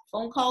slipped up.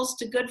 Phone calls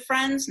to good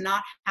friends,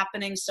 not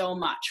happening so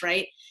much,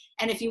 right?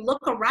 And if you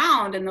look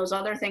around and those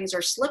other things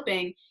are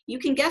slipping, you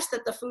can guess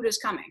that the food is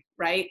coming,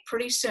 right?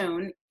 Pretty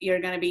soon,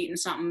 you're going to be eating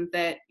something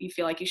that you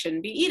feel like you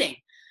shouldn't be eating.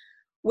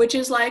 Which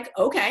is like,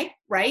 okay,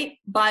 right?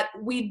 But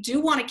we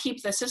do want to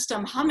keep the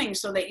system humming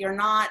so that you're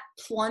not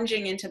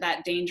plunging into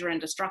that danger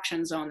and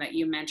destruction zone that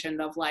you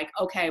mentioned of like,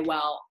 okay,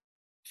 well,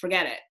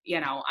 forget it.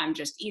 I'm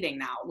just eating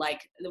now.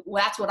 Like,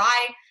 that's what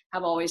I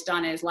have always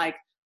done, is like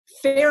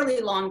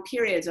fairly long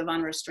periods of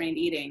unrestrained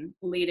eating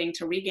leading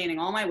to regaining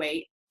all my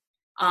weight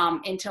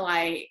until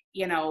I,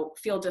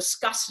 feel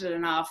disgusted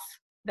enough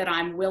that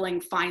I'm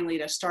willing finally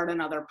to start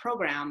another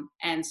program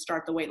and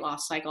start the weight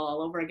loss cycle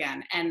all over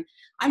again. And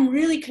I'm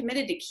really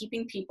committed to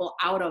keeping people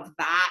out of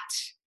that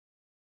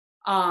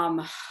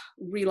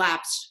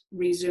relapse,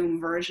 resume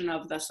version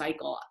of the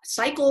cycle.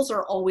 Cycles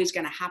are always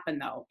going to happen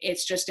though.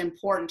 It's just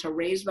important to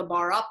raise the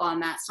bar up on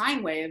that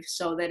sine wave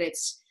so that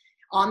it's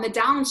on the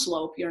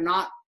downslope. You're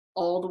not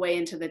all the way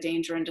into the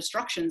danger and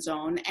destruction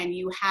zone, and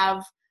you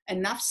have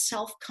enough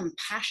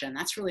self-compassion.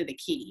 That's really the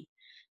key.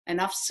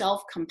 Enough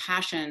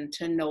self-compassion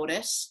to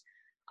notice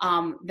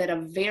that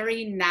a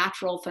very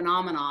natural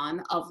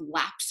phenomenon of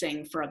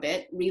lapsing for a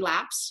bit,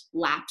 relapse,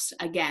 lapse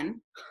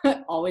again,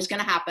 always going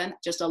to happen,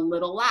 just a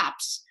little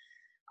lapse.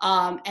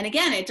 And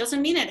again, it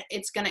doesn't mean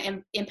it's going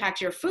to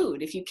impact your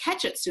food. If you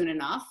catch it soon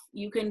enough,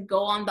 you can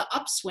go on the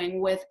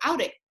upswing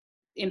without it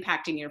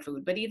impacting your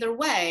food. But either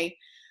way,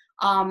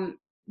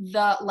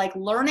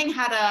 learning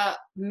how to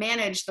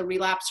manage the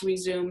relapse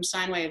resume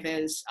sine wave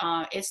is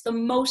it's the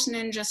most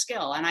ninja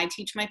skill. And I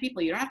teach my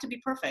people, you don't have to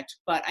be perfect,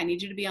 but I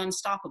need you to be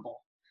unstoppable.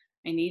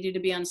 I need you to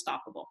be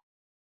unstoppable.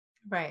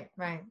 Right.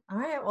 All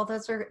right. Well,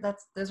 those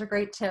are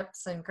great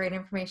tips and great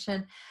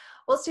information.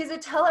 Well, Susie,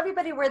 tell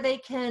everybody where they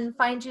can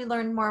find you,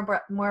 learn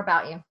more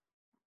about you.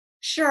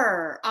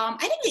 Sure. I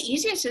think the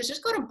easiest is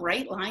just go to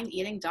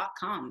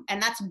brightlineeating.com,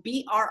 and that's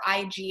BRIGHT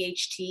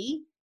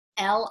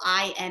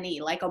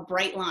LINE, like a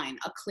bright line,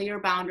 a clear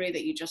boundary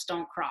that you just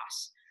don't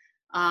cross.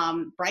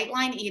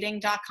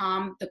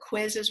 Brightlineeating.com. The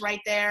quiz is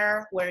right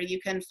there where you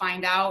can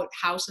find out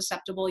how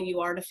susceptible you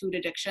are to food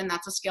addiction.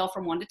 That's a scale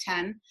from 1 to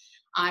 10.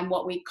 I'm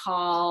what we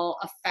call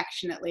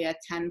affectionately a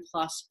 10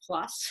 plus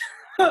plus.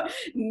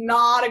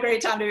 Not a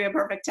great time to be a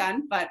perfect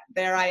 10, but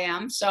there I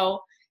am.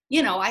 So,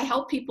 I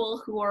help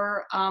people who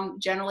are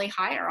generally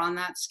higher on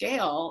that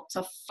scale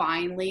to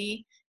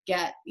finally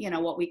get,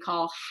 what we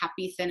call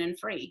happy, thin, and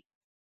free.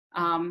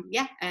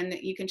 And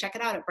you can check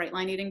it out at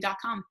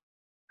brightlineeating.com.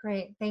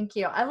 Great. Thank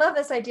you. I love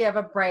this idea of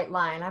a bright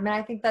line. I mean,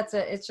 I think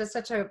it's just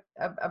such a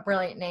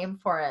brilliant name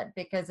for it,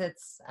 because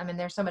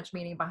there's so much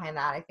meaning behind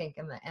that, I think,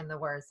 in the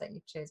words that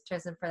you've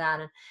chosen for that,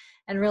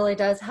 and really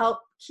does help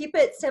keep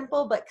it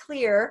simple but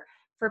clear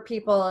for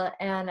people,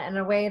 and in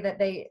a way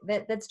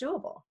that's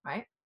doable,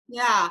 right?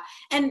 Yeah.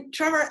 And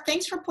Trevor,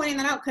 thanks for pointing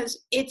that out,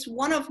 because it's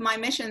one of my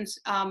missions.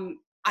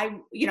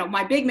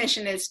 My big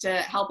mission is to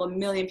help 1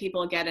 million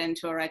people get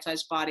into a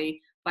right-sized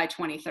body by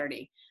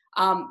 2030.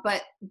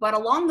 But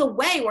along the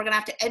way, we're going to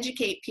have to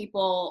educate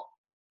people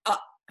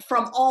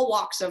from all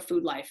walks of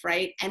food life,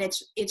 right? And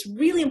it's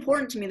really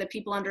important to me that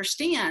people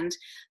understand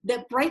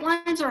that bright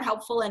lines are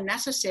helpful and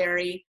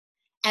necessary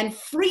and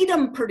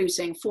freedom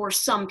producing for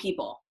some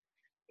people.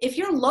 If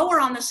you're lower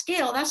on the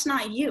scale, that's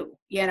not you,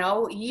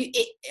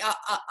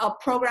 a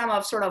program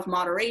of sort of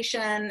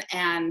moderation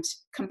and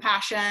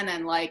compassion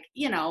and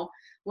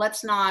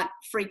let's not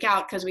freak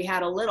out because we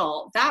had a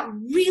little, that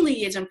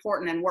really is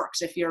important and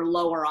works if you're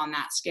lower on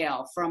that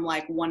scale from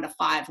 1 to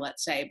 5,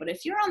 let's say. But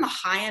if you're on the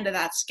high end of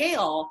that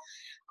scale,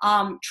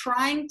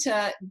 trying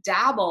to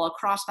dabble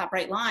across that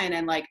bright line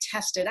and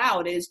test it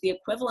out is the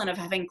equivalent of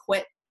having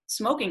quit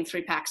smoking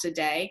 3 packs a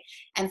day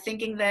and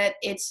thinking that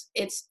it's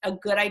a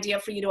good idea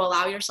for you to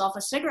allow yourself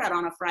a cigarette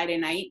on a Friday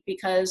night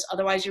because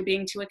otherwise you're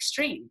being too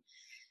extreme.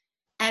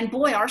 And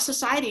boy, our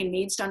society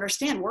needs to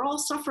understand we're all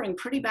suffering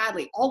pretty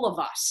badly, all of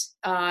us,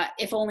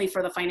 if only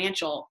for the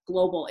financial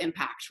global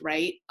impact,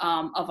 right,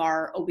 of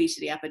our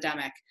obesity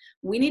epidemic.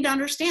 We need to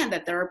understand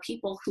that there are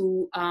people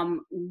who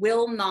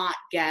will not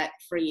get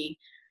free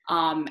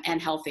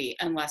and healthy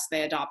unless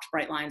they adopt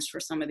bright lines for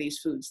some of these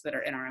foods that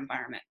are in our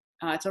environment.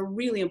 It's a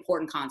really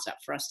important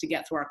concept for us to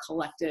get through our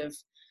collective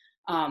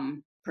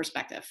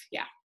perspective.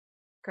 Yeah.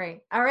 Great.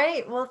 All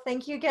right. Well,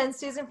 thank you again,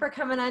 Susan, for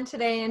coming on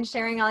today and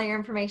sharing all your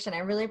information. I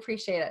really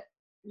appreciate it.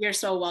 You're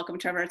so welcome,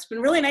 Trevor. It's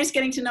been really nice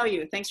getting to know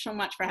you. Thanks so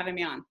much for having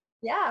me on.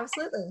 Yeah,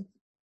 absolutely.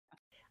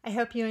 I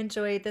hope you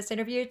enjoyed this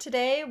interview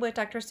today with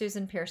Dr.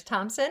 Susan Peirce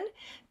Thompson.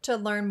 To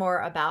learn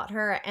more about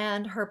her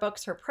and her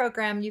books, her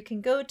program, you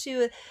can go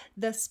to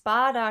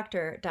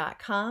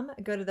thespadoctor.com,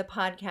 go to the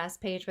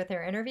podcast page with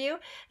her interview,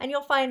 and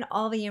you'll find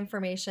all the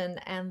information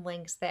and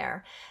links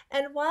there.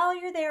 And while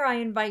you're there, I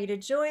invite you to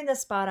join the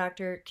Spa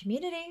Doctor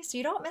community so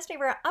you don't miss any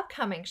of our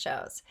upcoming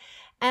shows.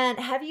 And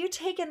have you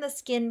taken the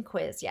skin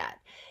quiz yet?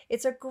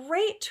 It's a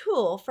great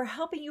tool for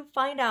helping you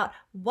find out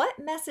what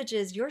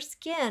messages your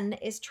skin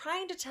is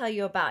trying to tell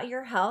you about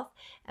your health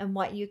and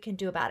what you can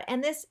do about it.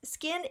 And this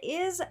skin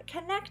is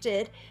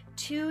connected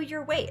to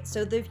your weight.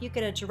 So that if you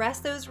can address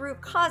those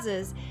root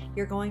causes,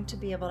 you're going to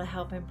be able to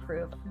help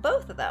improve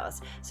both of those.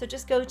 So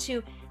just go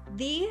to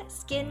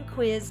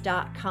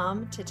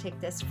theskinquiz.com to take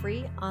this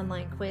free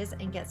online quiz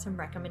and get some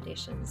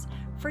recommendations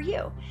for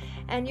you.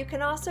 And you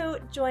can also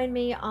join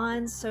me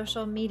on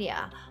social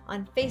media,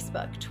 on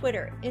Facebook,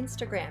 Twitter,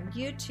 Instagram,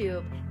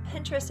 YouTube,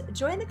 Pinterest.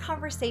 Join the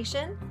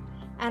conversation,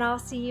 and I'll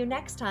see you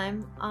next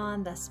time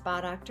on the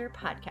Spa Doctor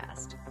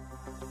podcast.